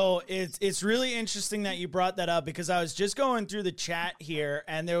 So it's really interesting that you brought that up, because I was just going through the chat here,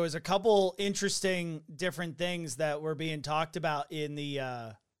 and there was a couple interesting different things that were being talked about in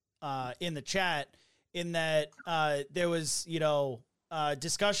the chat. In that there was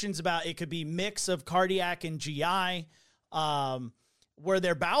discussions about it could be mix of cardiac and GI, where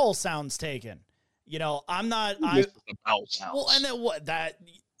their bowel sounds taken. I'm not. Bowel sounds. Well, and then what that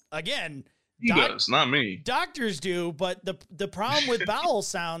again. He does, not me. Doctors do, but the problem with bowel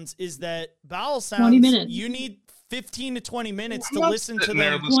sounds is that bowel sounds, 20 minutes. You need 15 to 20 minutes to listen to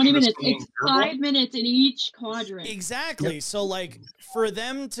them. 20 minutes. It's 5 minutes in each quadrant. Exactly. Yep. So, like, for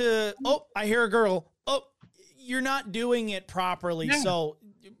them to, I hear a girl. Oh, you're not doing it properly. Yeah. So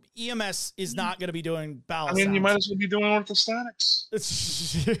EMS is not going to be doing bowel sounds. You might as well be doing orthostatics.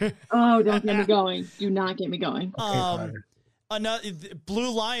 Oh, don't get me going. Do not get me going. Another Blue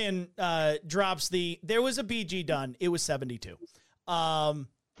Lion drops there was a BG done. It was 72.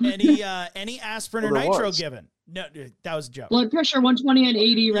 Any aspirin or nitro given? No, that was a joke. Blood pressure 120 and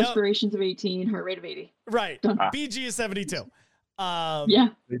 80, respirations of 18, heart rate of 80. Right. BG is 72. Yeah.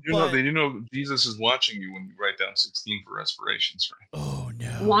 They do know Jesus is watching you when you write down 16 for respirations, right? Oh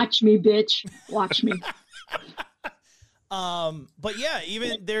no. Watch me, bitch. Watch me. But yeah,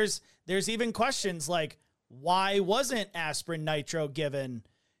 even there's even questions like, why wasn't aspirin nitro given,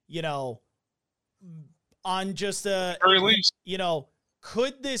 on just a, very least,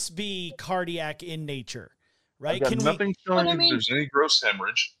 could this be cardiac in nature, right? I've got nothing showing if there's any gross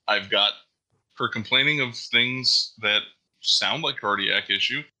hemorrhage. I've got her complaining of things that sound like cardiac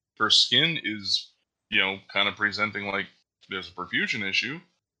issue. Her skin is, kind of presenting like there's a perfusion issue.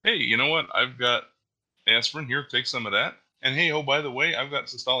 Hey, you know what? I've got aspirin here. Take some of that. And hey, by the way, I've got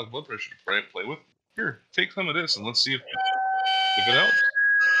systolic blood pressure to play with. Here, take some of this and let's see if it helps.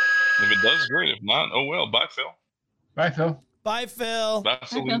 If it does, great. If not, oh well. Bye, Phil. Bye, Phil. Bye, Phil. Bye,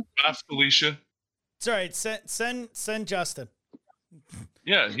 Felicia. It's all right. Send Justin.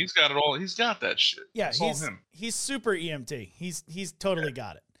 Yeah, he's got it all. He's got that shit. Yeah, it's all him. He's super EMT. He's totally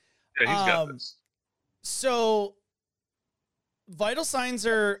got it. Yeah, he's got this. So vital signs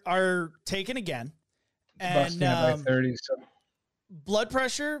are taken again, and by 30. So. Blood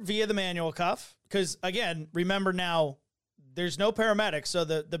pressure via the manual cuff. Because, again, remember now, there's no paramedic, so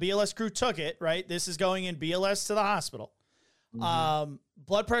the BLS crew took it, right? This is going in BLS to the hospital. Mm-hmm.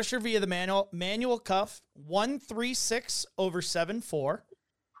 Blood pressure via the manual cuff, 136 over 7.4.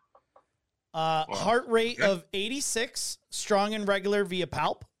 Wow. Heart rate of 86, strong and regular via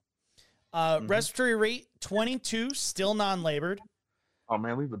palp. Respiratory rate, 22, still non-labored. Oh,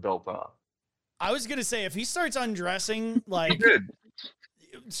 man, leave the belt on. I was going to say, if he starts undressing, like... He did.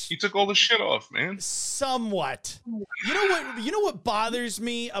 He took all the shit off, man. Somewhat. You know what bothers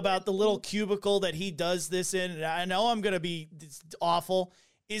me about the little cubicle that he does this in, and I know I'm going to be awful,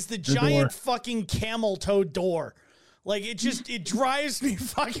 is the giant fucking camel toe door. Like, it drives me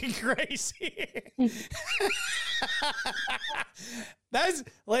fucking crazy. That's,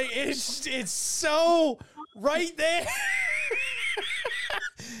 like, it's so right there.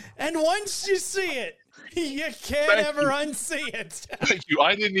 And once you see it, you can't ever unsee it. Thank you.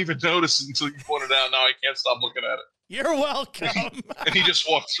 I didn't even notice it until you pointed out. Now I can't stop looking at it. You're welcome. And he just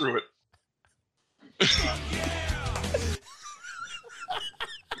walked through it.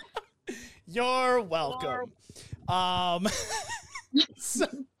 You're welcome.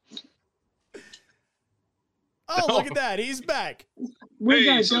 Look at that. He's back.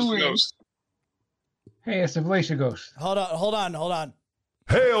 Hey, it's the ghost. Hey, it's the Felicia ghost. Hold on.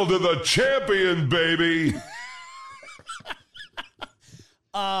 Hail to the champion, baby.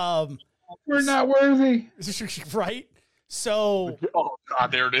 We're not worthy. Right? So. Oh,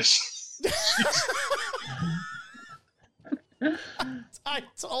 God, there it is. I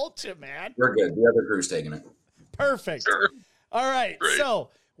told you, man. We're good. The other crew's taking it. Perfect. Sure. All right. Great. So,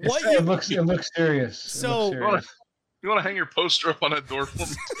 it looks serious. So, you want to hang your poster up on that door for me,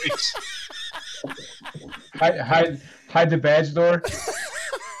 please? Hide the badge door.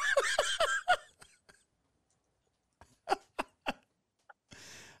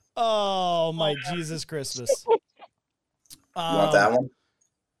 Oh my Jesus Christmas! You want that one?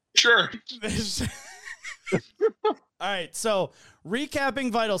 Sure. All right, so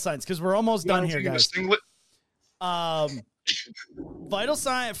recapping vital signs because we're almost done here, guys. Vital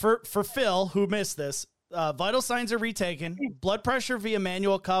sign for Phil, who missed this. Vital signs are retaken. Blood pressure via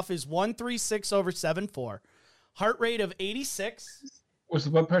manual cuff is 136/74. Heart rate of 86. Was the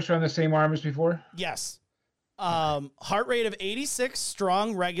blood pressure on the same arm as before? Yes. Heart rate of 86,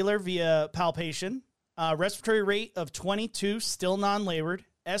 strong, regular via palpation. Respiratory rate of 22, still non-labored.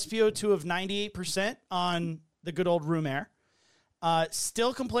 SpO2 of 98% on the good old room air.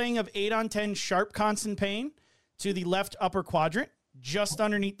 Still complaining of 8 on 10 sharp constant pain to the left upper quadrant, just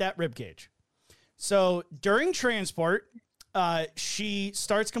underneath that rib cage. So during transport, she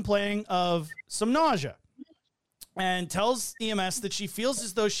starts complaining of some nausea and tells EMS that she feels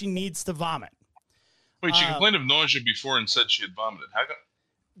as though she needs to vomit. Wait, she complained of nausea before and said she had vomited.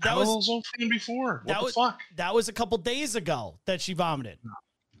 How was those all fine before? What the fuck? That was a couple days ago that she vomited.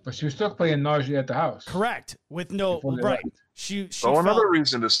 But she was still playing nausea at the house. Correct. With no right. She another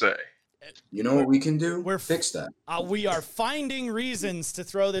reason to stay. You know what we can do? Fix that. We are finding reasons to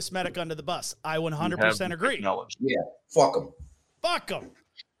throw this medic under the bus. I 100% agree. Yeah, fuck them. Fuck them.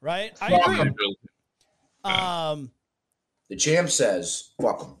 Right? I agree. The champ says,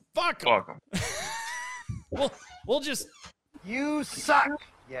 fuck them. Fuck them. We'll just. You suck.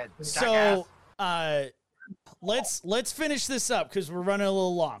 Yeah. So, let's finish this up because we're running a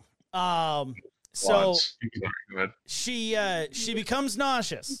little long. So she becomes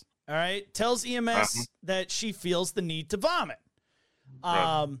nauseous. All right, tells EMS that she feels the need to vomit.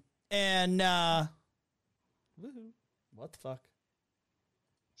 And what the fuck?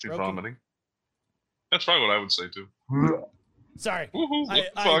 She's vomiting. That's probably what I would say too. Sorry,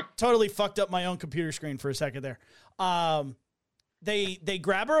 I totally fucked up my own computer screen for a second there. They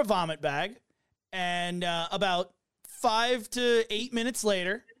grab her a vomit bag, and about 5 to 8 minutes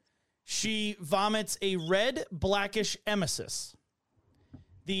later, she vomits a red blackish emesis.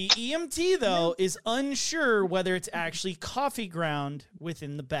 The EMT, though, is unsure whether it's actually coffee ground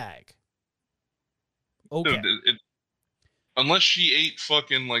within the bag. Okay. Dude, unless she ate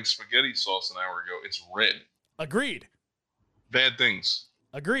fucking like spaghetti sauce an hour ago, it's red. Agreed. Bad things.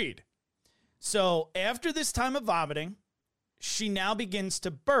 Agreed. So after this time of vomiting, she now begins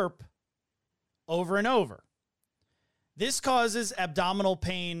to burp over and over. This causes abdominal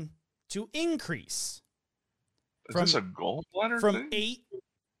pain to increase. Is this a gallbladder from thing? 8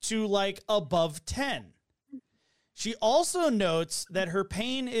 to like above 10. She also notes that her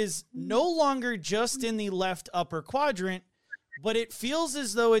pain is no longer just in the left upper quadrant, but it feels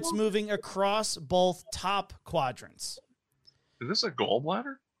as though it's moving across both top quadrants. Is this a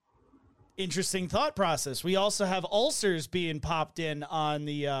gallbladder? Interesting thought process. We also have ulcers being popped in on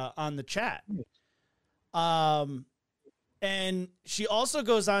the chat. And she also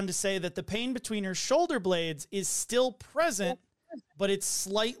goes on to say that the pain between her shoulder blades is still present, but it's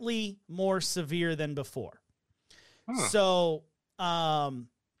slightly more severe than before. So,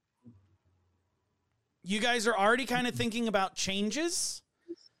 you guys are already kind of thinking about changes.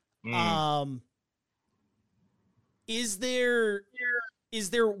 Is there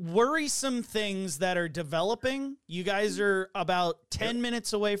worrisome things that are developing? You guys are about 10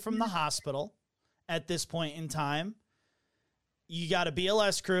 minutes away from the hospital at this point in time. You got a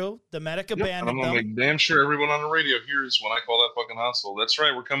BLS crew. The medic abandoned them. I'm going to make damn sure everyone on the radio hears when I call that fucking hospital. That's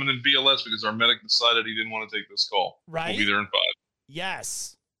right. We're coming in BLS because our medic decided he didn't want to take this call. Right. We'll be there in 5.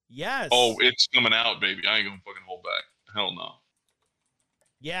 Yes. Oh, it's coming out, baby. I ain't going to fucking hold back. Hell no.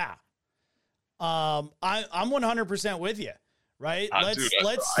 Yeah. I'm 100% with you. Right? I just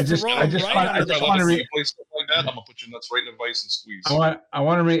want to read place like that. I'm gonna put your nuts right in a vice and squeeze. I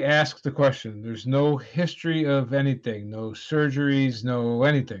want to re-ask the question. There's no history of anything, no surgeries, no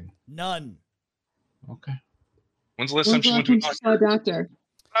anything. None. Okay. When's the last time she went to a doctor?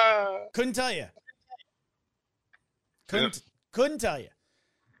 Couldn't tell you. Couldn't tell you.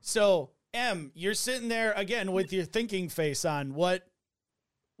 So, Em, you're sitting there again with your thinking face on.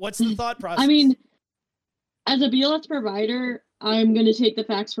 What's the thought process? I mean, as a BLS provider, I'm going to take the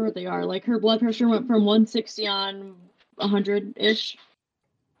facts for what they are. Like, her blood pressure went from 160 on 100-ish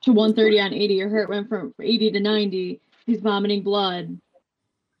to 130 on 80. Her heart went from 80 to 90. She's vomiting blood.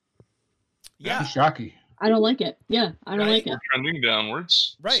 Yeah. Shocking. I don't like it. Yeah, I don't like it. We're trending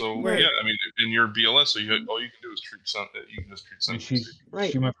downwards. Right. So, yeah, I mean, in your BLS, so all you can do is treat symptoms. You can just treat symptoms.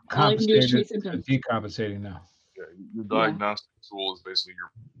 Right. She went from All I can do is treat compensated symptoms. to decompensating now. Yeah, your diagnostic tool is basically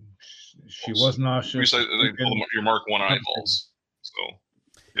your. She was nauseous. They call them your Mark 1 eyeballs. So,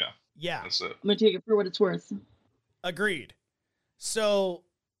 yeah. Yeah. That's it. I'm going to take it for what it's worth. Agreed. So,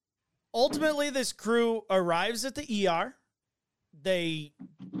 ultimately, this crew arrives at the ER. They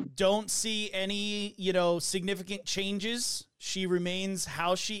don't see any, significant changes. She remains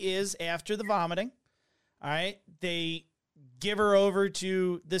how she is after the vomiting. All right. They give her over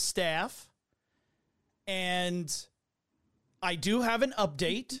to the staff. And I do have an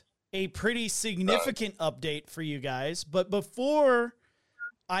update, a pretty significant update for you guys. But before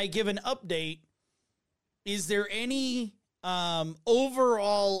I give an update, is there any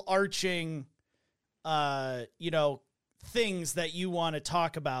overall arching, things that you want to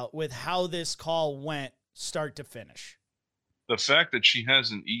talk about with how this call went start to finish? The fact that she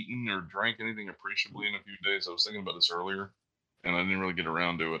hasn't eaten or drank anything appreciably in a few days, I was thinking about this earlier, and I didn't really get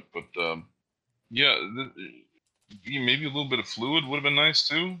around to it. But maybe a little bit of fluid would have been nice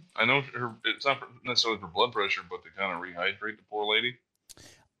too. I know it's not necessarily for blood pressure, but to kind of rehydrate the poor lady.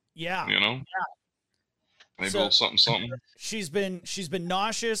 Yeah. Maybe a little something. She's been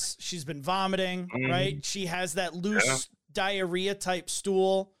nauseous. She's been vomiting, right? She has that loose diarrhea type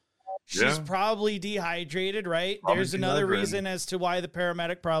stool. She's probably dehydrated, right? There's another reason as to why the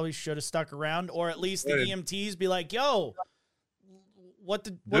paramedic probably should have stuck around, or at least the EMTs be like, yo, what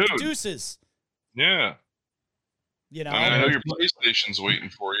the deuces? Yeah. I know your PlayStation's waiting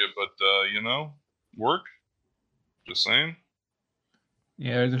for you, but, work. Just saying.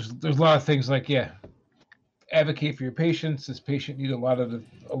 Yeah, there's a lot of things like, advocate for your patients. This patient needs a lot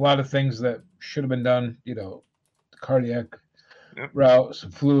of things that should have been done, the cardiac route,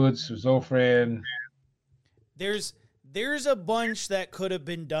 some fluids, some Zofran. There's a bunch that could have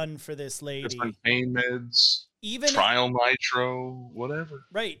been done for this lady. Different pain meds, trial nitro, whatever.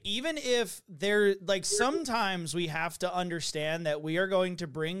 Right. Even if they're like, sometimes we have to understand that we are going to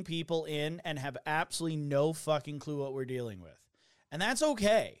bring people in and have absolutely no fucking clue what we're dealing with. And that's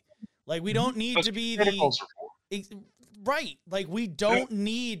okay. Like, we don't need to be right. Like, we don't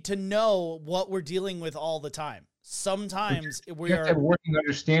need to know what we're dealing with all the time. Sometimes we have to have a working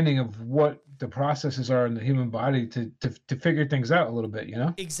understanding of what the processes are in the human body to figure things out a little bit,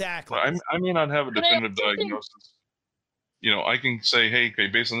 Exactly. I may not have a definitive diagnosis. I can say, hey, okay,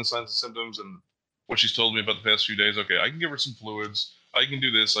 based on the signs and symptoms and what she's told me about the past few days, okay, I can give her some fluids. I can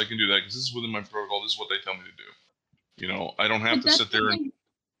do this. I can do that because this is within my protocol. This is what they tell me to do. I don't have to sit there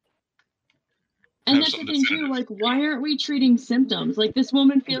and that's the thing too, like, why aren't we treating symptoms? Like, this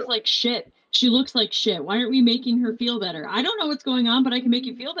woman feels like shit. She looks like shit. Why aren't we making her feel better? I don't know what's going on, but I can make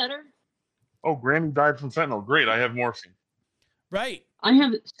you feel better. Oh, Granny died from fentanyl. Great, I have morphine. Right. I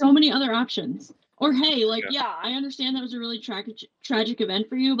have so many other options. Or, hey, like, I understand that was a really tragic event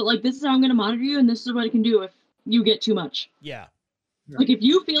for you, but, like, this is how I'm going to monitor you, and this is what I can do if you get too much. Yeah. Like, if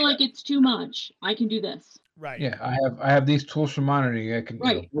you feel like it's too much, I can do this. Right. Yeah, I have these tools for monitoring. I can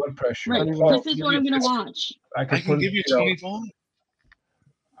blood pressure. Right. This is what I'm going to watch. I can give you 25.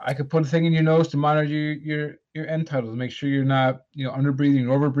 I could put a thing in your nose to monitor your end titles, make sure you're not under breathing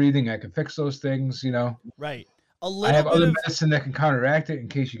or over breathing. I can fix those things. Right. I have other medicine that can counteract it in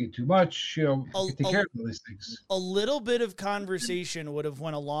case you get too much. You can take care of all these things. A little bit of conversation would have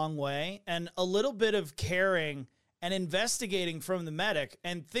went a long way, and a little bit of caring and investigating from the medic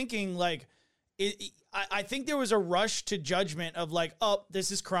and thinking like I think there was a rush to judgment of like, oh,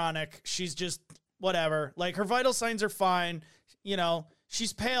 this is chronic. She's just whatever. Like, her vital signs are fine.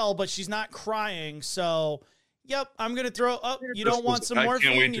 She's pale, but she's not crying. So, yep, I'm going to throw up. You don't want some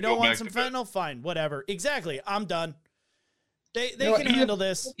morphine? You don't want some fentanyl? Fine, whatever. Exactly. I'm done. They can handle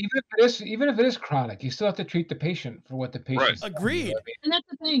this. Even if it is chronic, you still have to treat the patient for what the patient. Right. Agreed. And that's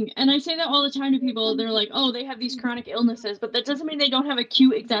the thing. And I say that all the time to people. They're like, oh, they have these chronic illnesses, but that doesn't mean they don't have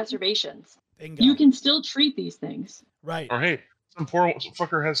acute exacerbations. Bingo. You can still treat these things. Right. Or hey, some poor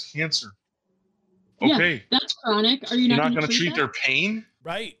fucker has cancer. Okay. Yeah, that's chronic. Are you not going to treat their pain?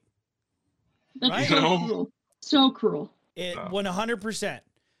 Right. That's so cruel. So cruel. 100%.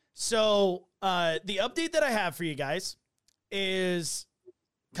 So the update that I have for you guys is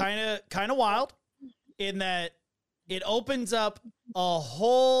kind of wild in that it opens up a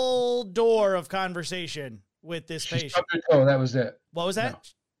whole door of conversation with this patient. She stubbed her toe. That was it. What was that? No.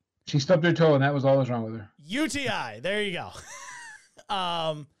 She stubbed her toe, and that was all that was wrong with her. UTI. There you go.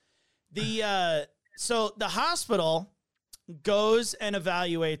 So the hospital goes and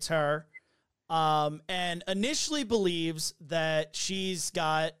evaluates her, and initially believes that she's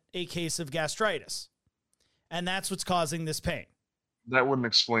got a case of gastritis, and that's what's causing this pain. That wouldn't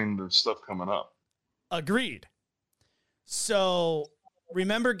explain the stuff coming up. Agreed. So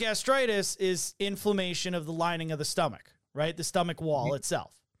remember, gastritis is inflammation of the lining of the stomach, right? The stomach wall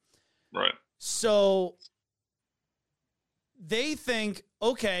itself. Right. So they think,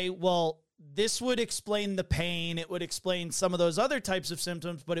 okay, well, this would explain the pain. It would explain some of those other types of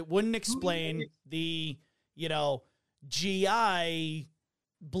symptoms, but it wouldn't explain the, GI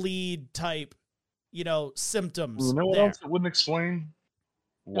bleed type, symptoms. You know what else it wouldn't explain?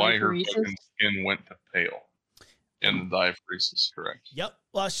 why her Diaphoresis? fucking skin went to pale. And the diaphoresis, correct. Yep.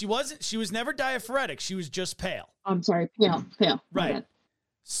 Well, she was never diaphoretic. She was just pale. I'm sorry, pale. My Right. bad.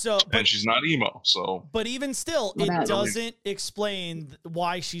 So, And she's not emo, so. but even still, My it bad. doesn't explain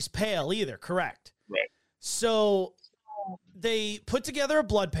why she's pale either. Correct. Right. So they put together a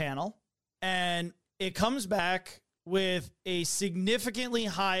blood panel, and it comes back with a significantly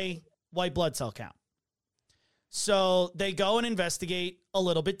high white blood cell count. So they go and investigate a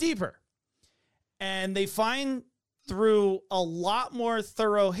little bit deeper, and they find through a lot more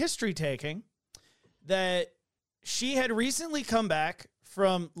thorough history taking that she had recently come back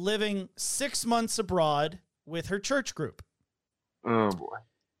from living 6 months abroad with her church group. Oh, boy.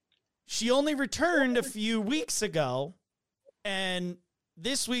 She only returned a few weeks ago, and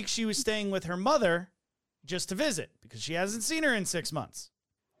this week she was staying with her mother just to visit because she hasn't seen her in 6 months.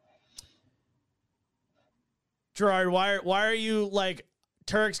 Gerard, why are you like,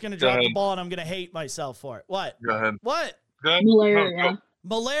 Turk's going to drop the ball and I'm going to hate myself for it? What? Go ahead. What? Go ahead. Malaria. No, go.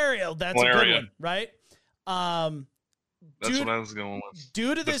 Malaria. That's a good Malaria. one, right? That's what I was going with.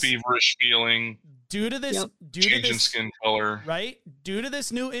 Due to The this, feverish feeling, due to this, Yep. due to changing this, skin color. right? Due to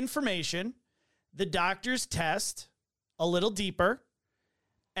this new information, the doctors test a little deeper,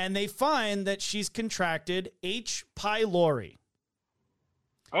 and they find that she's contracted H. pylori.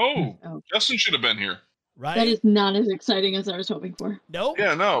 Oh, Oh. Justin should have been here. Right? That is not as exciting as I was hoping for. Nope.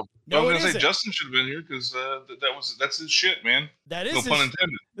 Yeah, no. No, I it was gonna say isn't. Justin should have been here because that's his shit, man. That is No his- pun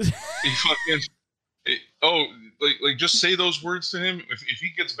intended. He fucking, like just say those words to him. If he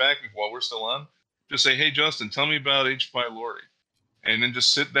gets back while we're still on, just say, "Hey, Justin, tell me about H. pylori," and then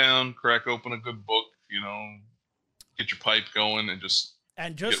just sit down, crack open a good book, get your pipe going, and just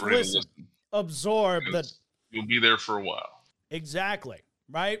get ready to listen, listen. absorb the Because you'll be there for a while. exactly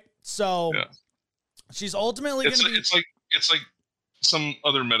right. So Yeah. she's ultimately going It's to be it's like some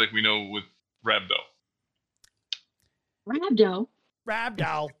other medic we know with rhabdo. Rhabdo.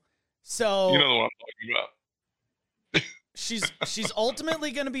 Rhabdo. So You know the one I'm talking about. she's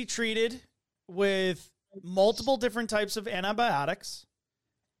ultimately going to be treated with multiple different types of antibiotics,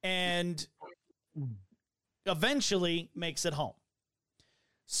 and eventually makes it home.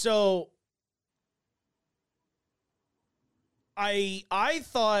 So I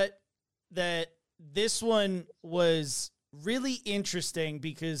thought that this one was really interesting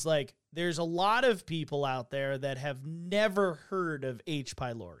because, like, there's a lot of people out there that have never heard of H.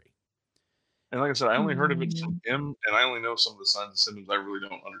 pylori. And like I said, I only heard of it from him, and I only know some of the signs and symptoms. I really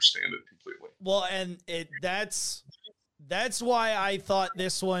don't understand it completely. Well, and that's why I thought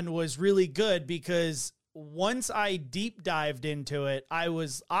this one was really good, because once I deep dived into it, I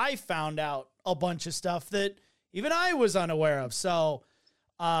found out a bunch of stuff that even I was unaware of. So,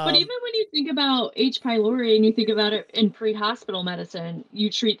 But even when you think about H. pylori and you think about it in pre-hospital medicine, you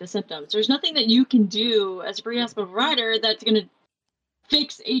treat the symptoms. There's nothing that you can do as a pre-hospital provider that's going to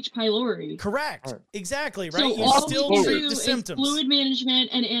fix H. pylori. correct, exactly, right. So You all still we treat do the is symptoms. fluid management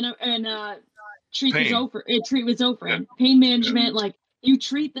and treat with Pain. treat with Zofran. Pain management, like you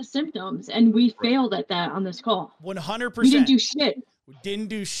treat the symptoms, and we failed at that on this call. 100%. We didn't do shit. Didn't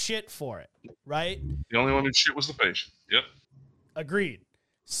do shit for it, right? The only one who shit was the patient. Yep. Agreed.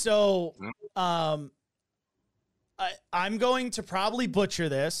 So, I'm going to probably butcher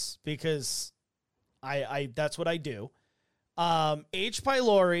this because I that's what I do. H.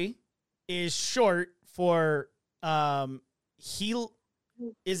 pylori is short for Helicobacter.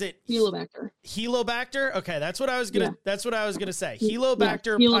 Helicobacter? Okay, that's what I was gonna say.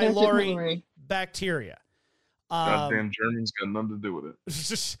 Helicobacter Helicobacter pylori bacteria. Goddamn Germans got nothing to do with it.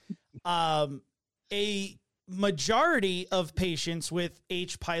 A majority of patients with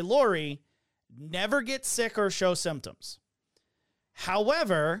H. pylori never get sick or show symptoms.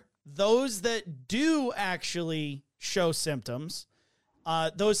 However, those that do actually show symptoms,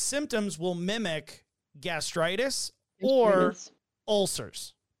 those symptoms will mimic gastritis or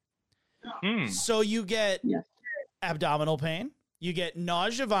ulcers. So you get abdominal pain, you get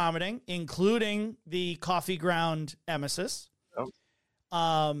nausea, vomiting, including the coffee ground emesis,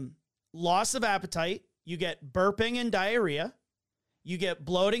 loss of appetite, you get burping and diarrhea, you get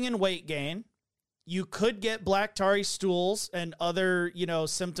bloating and weight gain, you could get black tarry stools and other,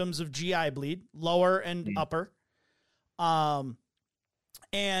 symptoms of GI bleed, lower and upper.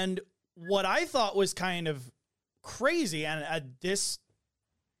 And what I thought was kind of crazy, and this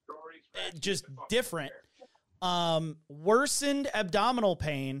just different, worsened abdominal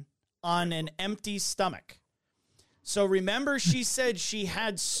pain on an empty stomach. So remember, she said she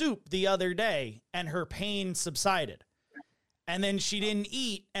had soup the other day and her pain subsided. And then she didn't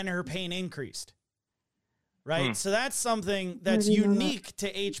eat and her pain increased. right? So that's something that's unique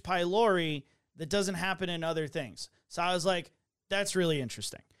to H. pylori that doesn't happen in other things. So I was like, that's really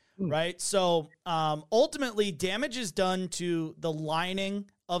interesting, right? So ultimately, damage is done to the lining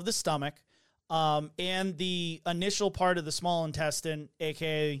of the stomach and the initial part of the small intestine,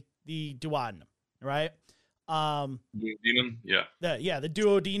 aka the duodenum, right? Duodenum, yeah. The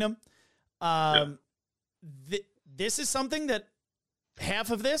duodenum. This is something that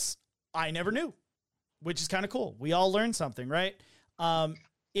half of this I never knew, which is kind of cool. We all learned something, right?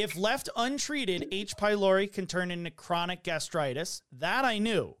 If left untreated, H. pylori can turn into chronic gastritis. That I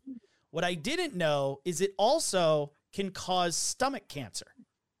knew. What I didn't know is it also can cause stomach cancer.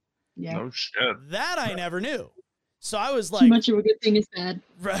 Yeah. No shit. That I never knew. So I was like, too much of a good thing is bad.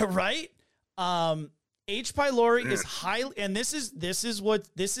 Right? H. pylori is highly, and this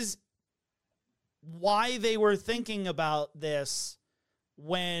is why they were thinking about this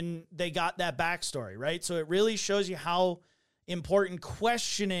when they got that backstory, right? So it really shows you how important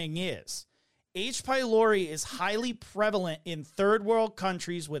questioning is. H. pylori is highly prevalent in third world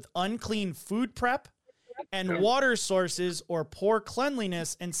countries with unclean food prep and water sources or poor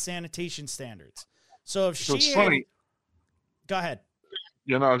cleanliness and sanitation standards. So if it's funny. Go ahead.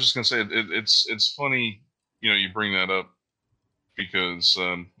 Yeah, no, I was just gonna say it's funny, you bring that up because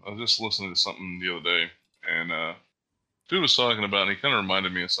I was just listening to something the other day, and dude was talking about, and he kind of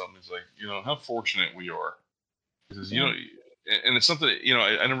reminded me of something. He's like, how fortunate we are. He says, and it's something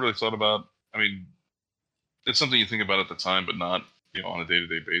I never really thought about. I mean, it's something you think about at the time, but not on a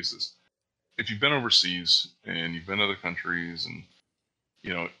day-to-day basis. If you've been overseas and you've been to other countries, and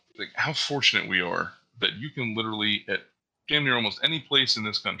like how fortunate we are that you can literally at damn near almost any place in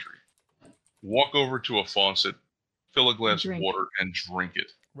this country walk over to a faucet, fill a glass of water, and drink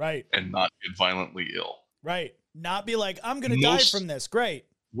it. Right. And not get violently ill. Right. Not be like, I'm going to die from this. Great.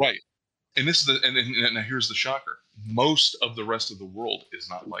 Right. And this is and here's the shocker. Most of the rest of the world is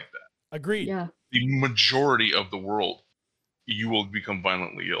not like that. Agreed. Yeah. The majority of the world, you will become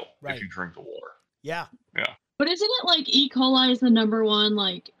violently ill if you drink the water. Yeah. Yeah. But isn't it like E. coli is the number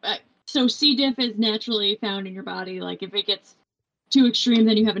one, so C. diff is naturally found in your body. Like if it gets too extreme,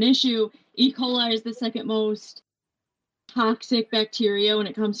 then you have an issue. E. coli is the second most toxic bacteria when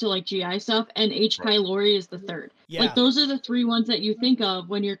it comes to like GI stuff, and H. pylori is the third. Yeah. Like those are the three ones that you think of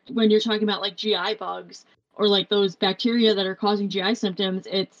when you're talking about like GI bugs or like those bacteria that are causing GI symptoms.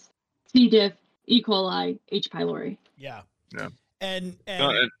 It's C. diff, E. coli, H. pylori. Yeah. Yeah. And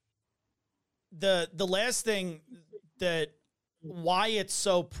the last thing that why it's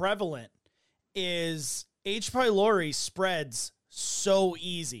so prevalent is H. pylori spreads so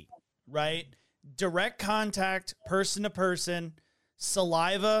easy, right? Direct contact, person to person,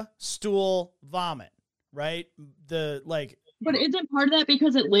 saliva, stool, vomit, right? But isn't part of that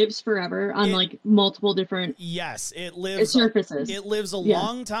because it lives forever on like multiple different? Yes, it lives surfaces. It lives a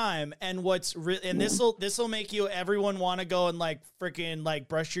long time, and this will make everyone want to go and like freaking like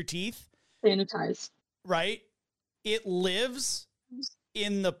brush your teeth, sanitize, right? It lives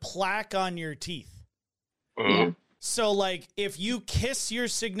in the plaque on your teeth. Yeah. So like if you kiss your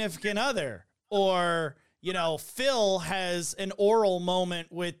significant other, or Phil has an oral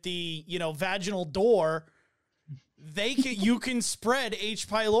moment with the vaginal door, you can spread H.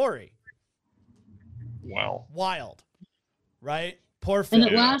 pylori. Wow. Wild. Right? Poor Phil.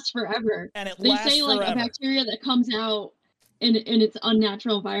 And it lasts forever. They say like a bacteria that comes out in its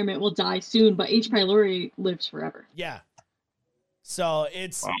unnatural environment will die soon, but H. pylori lives forever. Yeah. So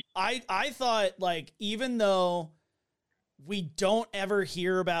it's I thought like even though we don't ever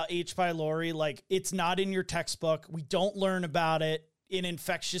hear about H. pylori, like it's not in your textbook, we don't learn about it in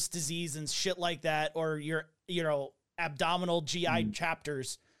infectious disease and shit like that, or your abdominal GI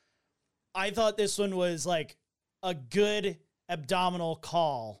chapters. I thought this one was like a good abdominal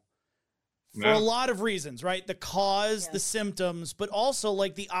call for a lot of reasons, right? The cause, the symptoms, but also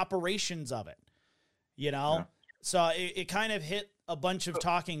like the operations of it, So it kind of hit a bunch of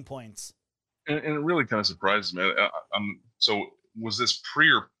talking points. And it really kind of surprises me. So was this pre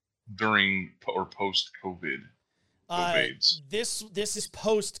or during or post COVID? This is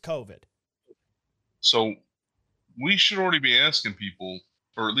post COVID. So we should already be asking people,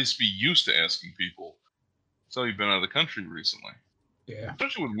 or at least be used to asking people, so you've been out of the country recently. Yeah.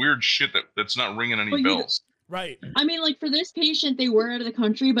 Especially with weird shit that's not ringing any bells. Right. I mean, like for this patient, they were out of the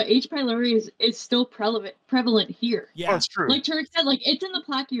country, but H. pylori is still prevalent here. Yeah, that's true. Like Turk said, like it's in the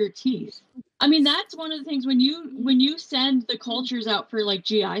plaque of your teeth. I mean, that's one of the things when you send the cultures out for like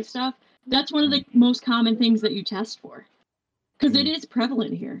GI stuff, that's one of the most common things that you test for, because it is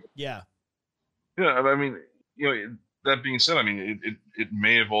prevalent here. Yeah. Yeah, I mean, that being said, I mean, it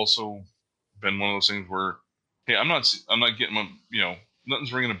may have also been one of those things where hey, I'm not getting my,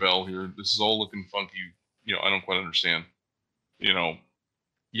 nothing's ringing a bell here. This is all looking funky. I don't quite understand.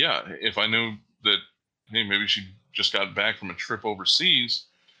 Yeah, if I knew that, hey, maybe she just got back from a trip overseas.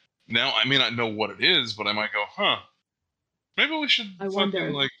 Now I may not know what it is, but I might go, maybe we should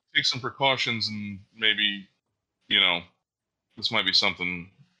fucking like take some precautions and maybe, this might be something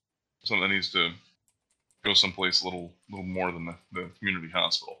that needs to go someplace a little more than the community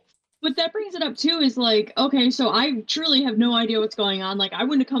hospital. But that brings it up too, is like, okay, so I truly have no idea what's going on. Like, I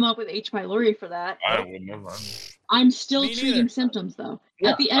wouldn't have come up with H. pylori for that. I wouldn't have. I'm still treating symptoms though.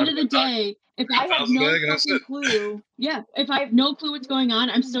 Yeah, at the end of the day, if I have no fucking clue, if I have no clue what's going on,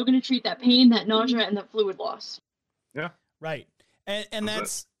 I'm still going to treat that pain, that nausea, and the fluid loss. Yeah. Right. And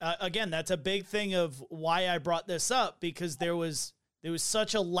that's again, that's a big thing of why I brought this up, because there was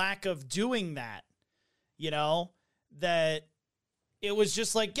such a lack of doing that, that it was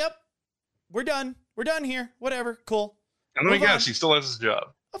just like, yep, we're done here, whatever, cool. And let me guess, he still has his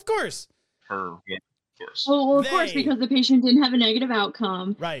job. Of course. Of course. Well, of course, because the patient didn't have a negative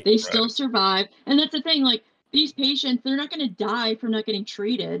outcome. Right. They still survive. And that's the thing, like, these patients, they're not going to die from not getting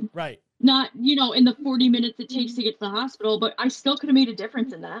treated. Right. Not, in the 40 minutes it takes to get to the hospital, but I still could have made a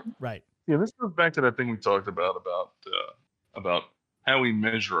difference in that. Right. Yeah, this goes back to that thing we talked about how we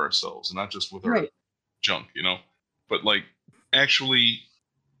measure ourselves, and not just with our junk, but like actually,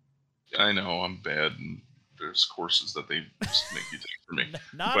 I know I'm bad, and there's courses that they just make you take for me.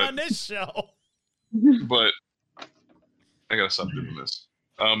 Not on this show. But I gotta stop doing this.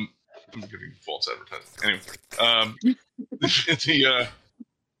 I'm giving false advertising. Anyway,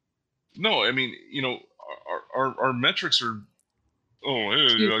 no, I mean, our metrics are,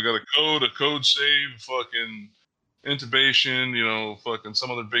 I got a code save, fucking intubation, fucking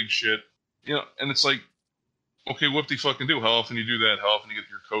some other big shit, and it's like, okay, whoop-de fucking do. How often you do that? How often you get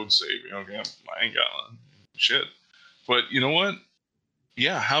your code save? Okay, I ain't got one. Shit. But you know what?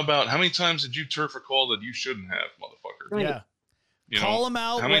 Yeah, how many times did you turf a call that you shouldn't have, motherfucker? Right. Yeah. Call them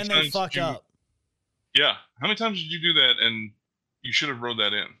out when they fuck up. Yeah. How many times did you do that and you should have wrote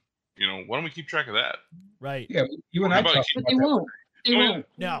that in? Why don't we keep track of that? Right. Yeah, you and I talked but they won't. They won't.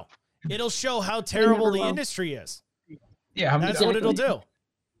 No. It'll show how terrible the industry is. Yeah, that's what it'll do.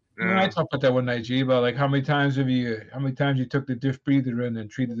 You and I talked about that one night, G, about like how many times you took the diff breather in and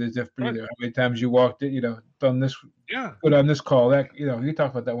treated the diff breather, how many times you walked it, done this, put on this call, that, you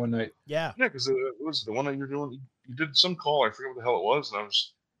talked about that one night. Yeah. Yeah, because it was the one that you're doing. You did some call. I forget what the hell it was, and I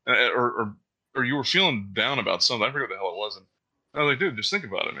was, or you were feeling down about something. I forget what the hell it was, and I was like, dude, just think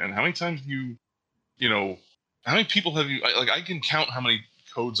about it, man. How many times how many people have you? I can count how many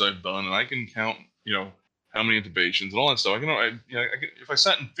codes I've done, and I can count, how many intubations and all that stuff. If I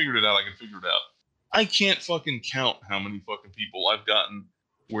sat and figured it out, I can figure it out. I can't fucking count how many fucking people I've gotten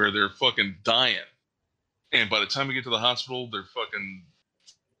where they're fucking dying, and by the time we get to the hospital, they're fucking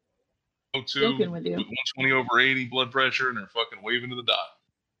with 120 over 80 blood pressure, and they're fucking waving to the doc.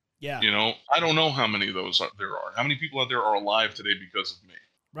 Yeah. I don't know how many of those there are. How many people out there are alive today because of me?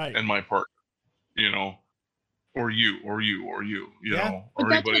 Right. And my partner, or you, know, but or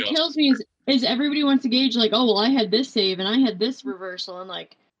that's anybody what else. kills me is everybody wants to gauge like, oh, well, I had this save and I had this reversal. And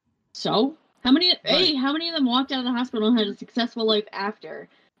like, so how many, A, how many of them walked out of the hospital and had a successful life after?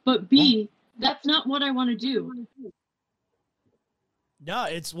 But B, that's not what I want to do. No,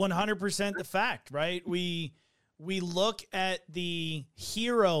 it's 100% the fact, right? We look at the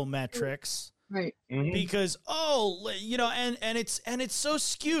hero metrics, right? Because and it's so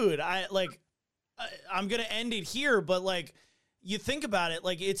skewed. I'm gonna end it here, but like you think about it,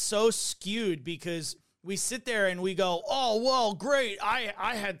 like it's so skewed because we sit there and we go, oh well, great,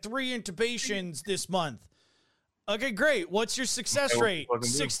 I had 3 intubations this month. Okay, great. What's your success rate?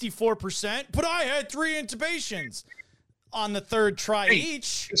 64%. But I had 3 intubations on the 3rd try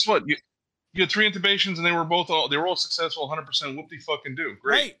each. Guess what? You had 3 intubations and they were all successful, 100%. Whoop de fucking do.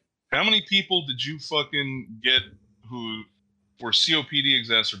 Great. Right. How many people did you fucking get who were COPD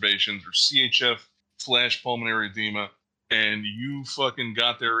exacerbations or CHF flash pulmonary edema, and you fucking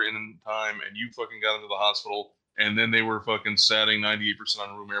got there in time and you fucking got into the hospital, and then they were fucking satting 98%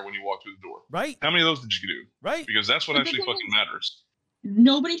 on room air when you walked through the door? Right. How many of those did you do? Right. Because that's what actually fucking matters.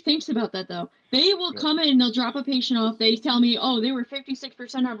 Nobody thinks about that though. They will come in and they'll drop a patient off. They tell me, oh, they were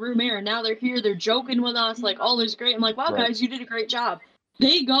 56% on room air and now they're here. They're joking with us like all is great. I'm like, wow, guys, you did a great job.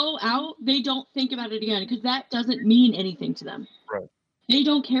 They go out. They don't think about it again because that doesn't mean anything to them. Right. They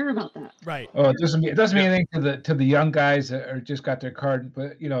don't care about that. Right. Oh, it doesn't mean anything to the young guys that are just got their card,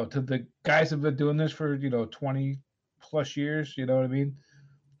 but to the guys that have been doing this for 20 plus years. You know what I mean?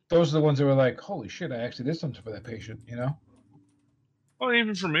 Those are the ones that were like, holy shit, I actually did something for that patient. Well,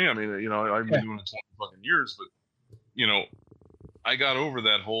 even for me, I mean, you know, I've been doing it 20 fucking years, but you know, I got over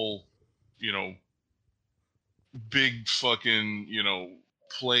that whole, you know, big fucking, you know,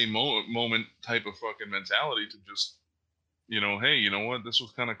 play moment type of fucking mentality to just, you know, hey, you know what, this was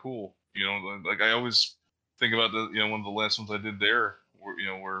kind of cool. You know, like I always think about the, you know, one of the last ones I did there, where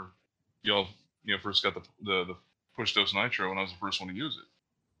y'all, you know, first got the push dose nitro, and I was the first one to use it.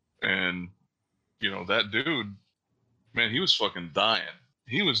 And you know, that dude, man, he was fucking dying.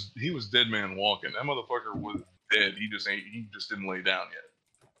 He was dead man walking. That motherfucker was dead. He just didn't lay down yet.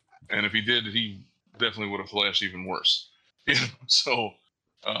 And if he did, he definitely would have flashed even worse. You know? So,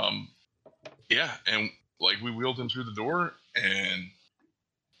 yeah, and like we wheeled him through the door, and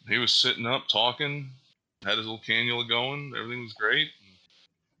he was sitting up talking, had his little cannula going, everything was great. And,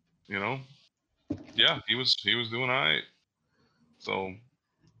 you know, yeah, he was doing all right. So,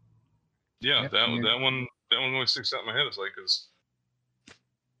 yeah, that one always sticks out in my head. It's like, cause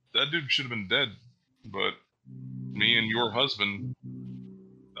that dude should have been dead, but me and your husband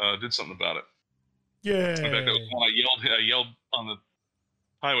did something about it. Yeah. In fact, that was when I yelled on the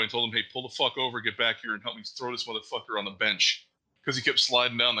highway and told him, "Hey, pull the fuck over, get back here, and help me throw this motherfucker on the bench," because he kept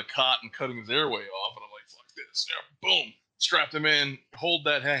sliding down the cot and cutting his airway off. And I'm like, "Fuck this!" Yeah, boom, strapped him in. Hold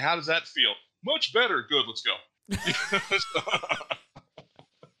that. Hey, how does that feel? Much better. Good. Let's go.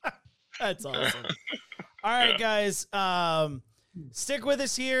 That's awesome. All right, guys. Stick with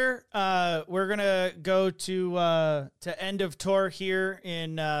us here. We're gonna go to end of tour here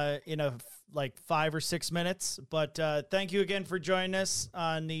in like 5 or 6 minutes. But thank you again for joining us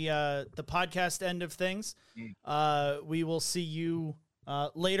on the podcast end of things. We will see you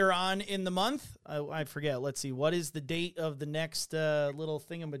later on in the month. I forget. Let's see. What is the date of the next little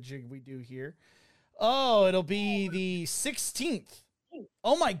thingamajig we do here? Oh, it'll be the 16th.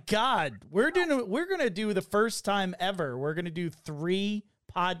 Oh my God. We're gonna do the first time ever. We're gonna do 3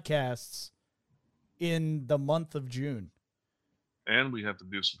 podcasts in the month of June. And we have to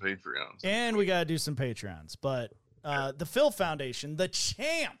do some Patreons. And we gotta do some Patreons. But the Phil Foundation, the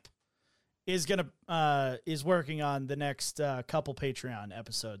champ, is working on the next couple Patreon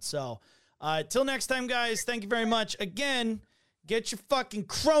episodes. So till next time, guys, thank you very much. Again, get your fucking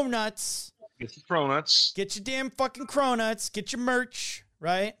cronuts. Get your cronuts. Get your damn fucking cronuts. Get your merch,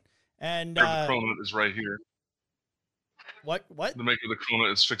 right? And the cronut is right here. What? The maker of the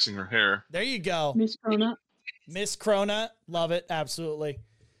cronut is fixing her hair. There you go. Miss Cronut. Miss Cronut. Love it. Absolutely.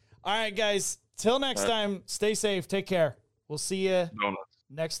 All right, guys. Till next time, stay safe. Take care. We'll see you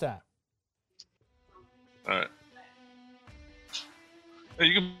next time. All right. Hey,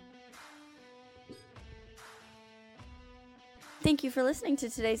 you can... Thank you for listening to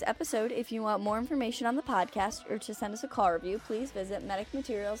today's episode. If you want more information on the podcast or to send us a call review, please visit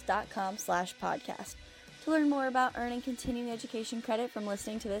medicmaterials.com/podcast. To learn more about earning continuing education credit from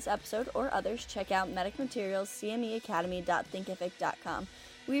listening to this episode or others, check out Medic Materials, cmeacademy.thinkific.com.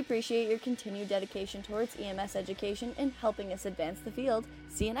 We appreciate your continued dedication towards EMS education and helping us advance the field.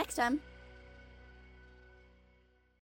 See you next time.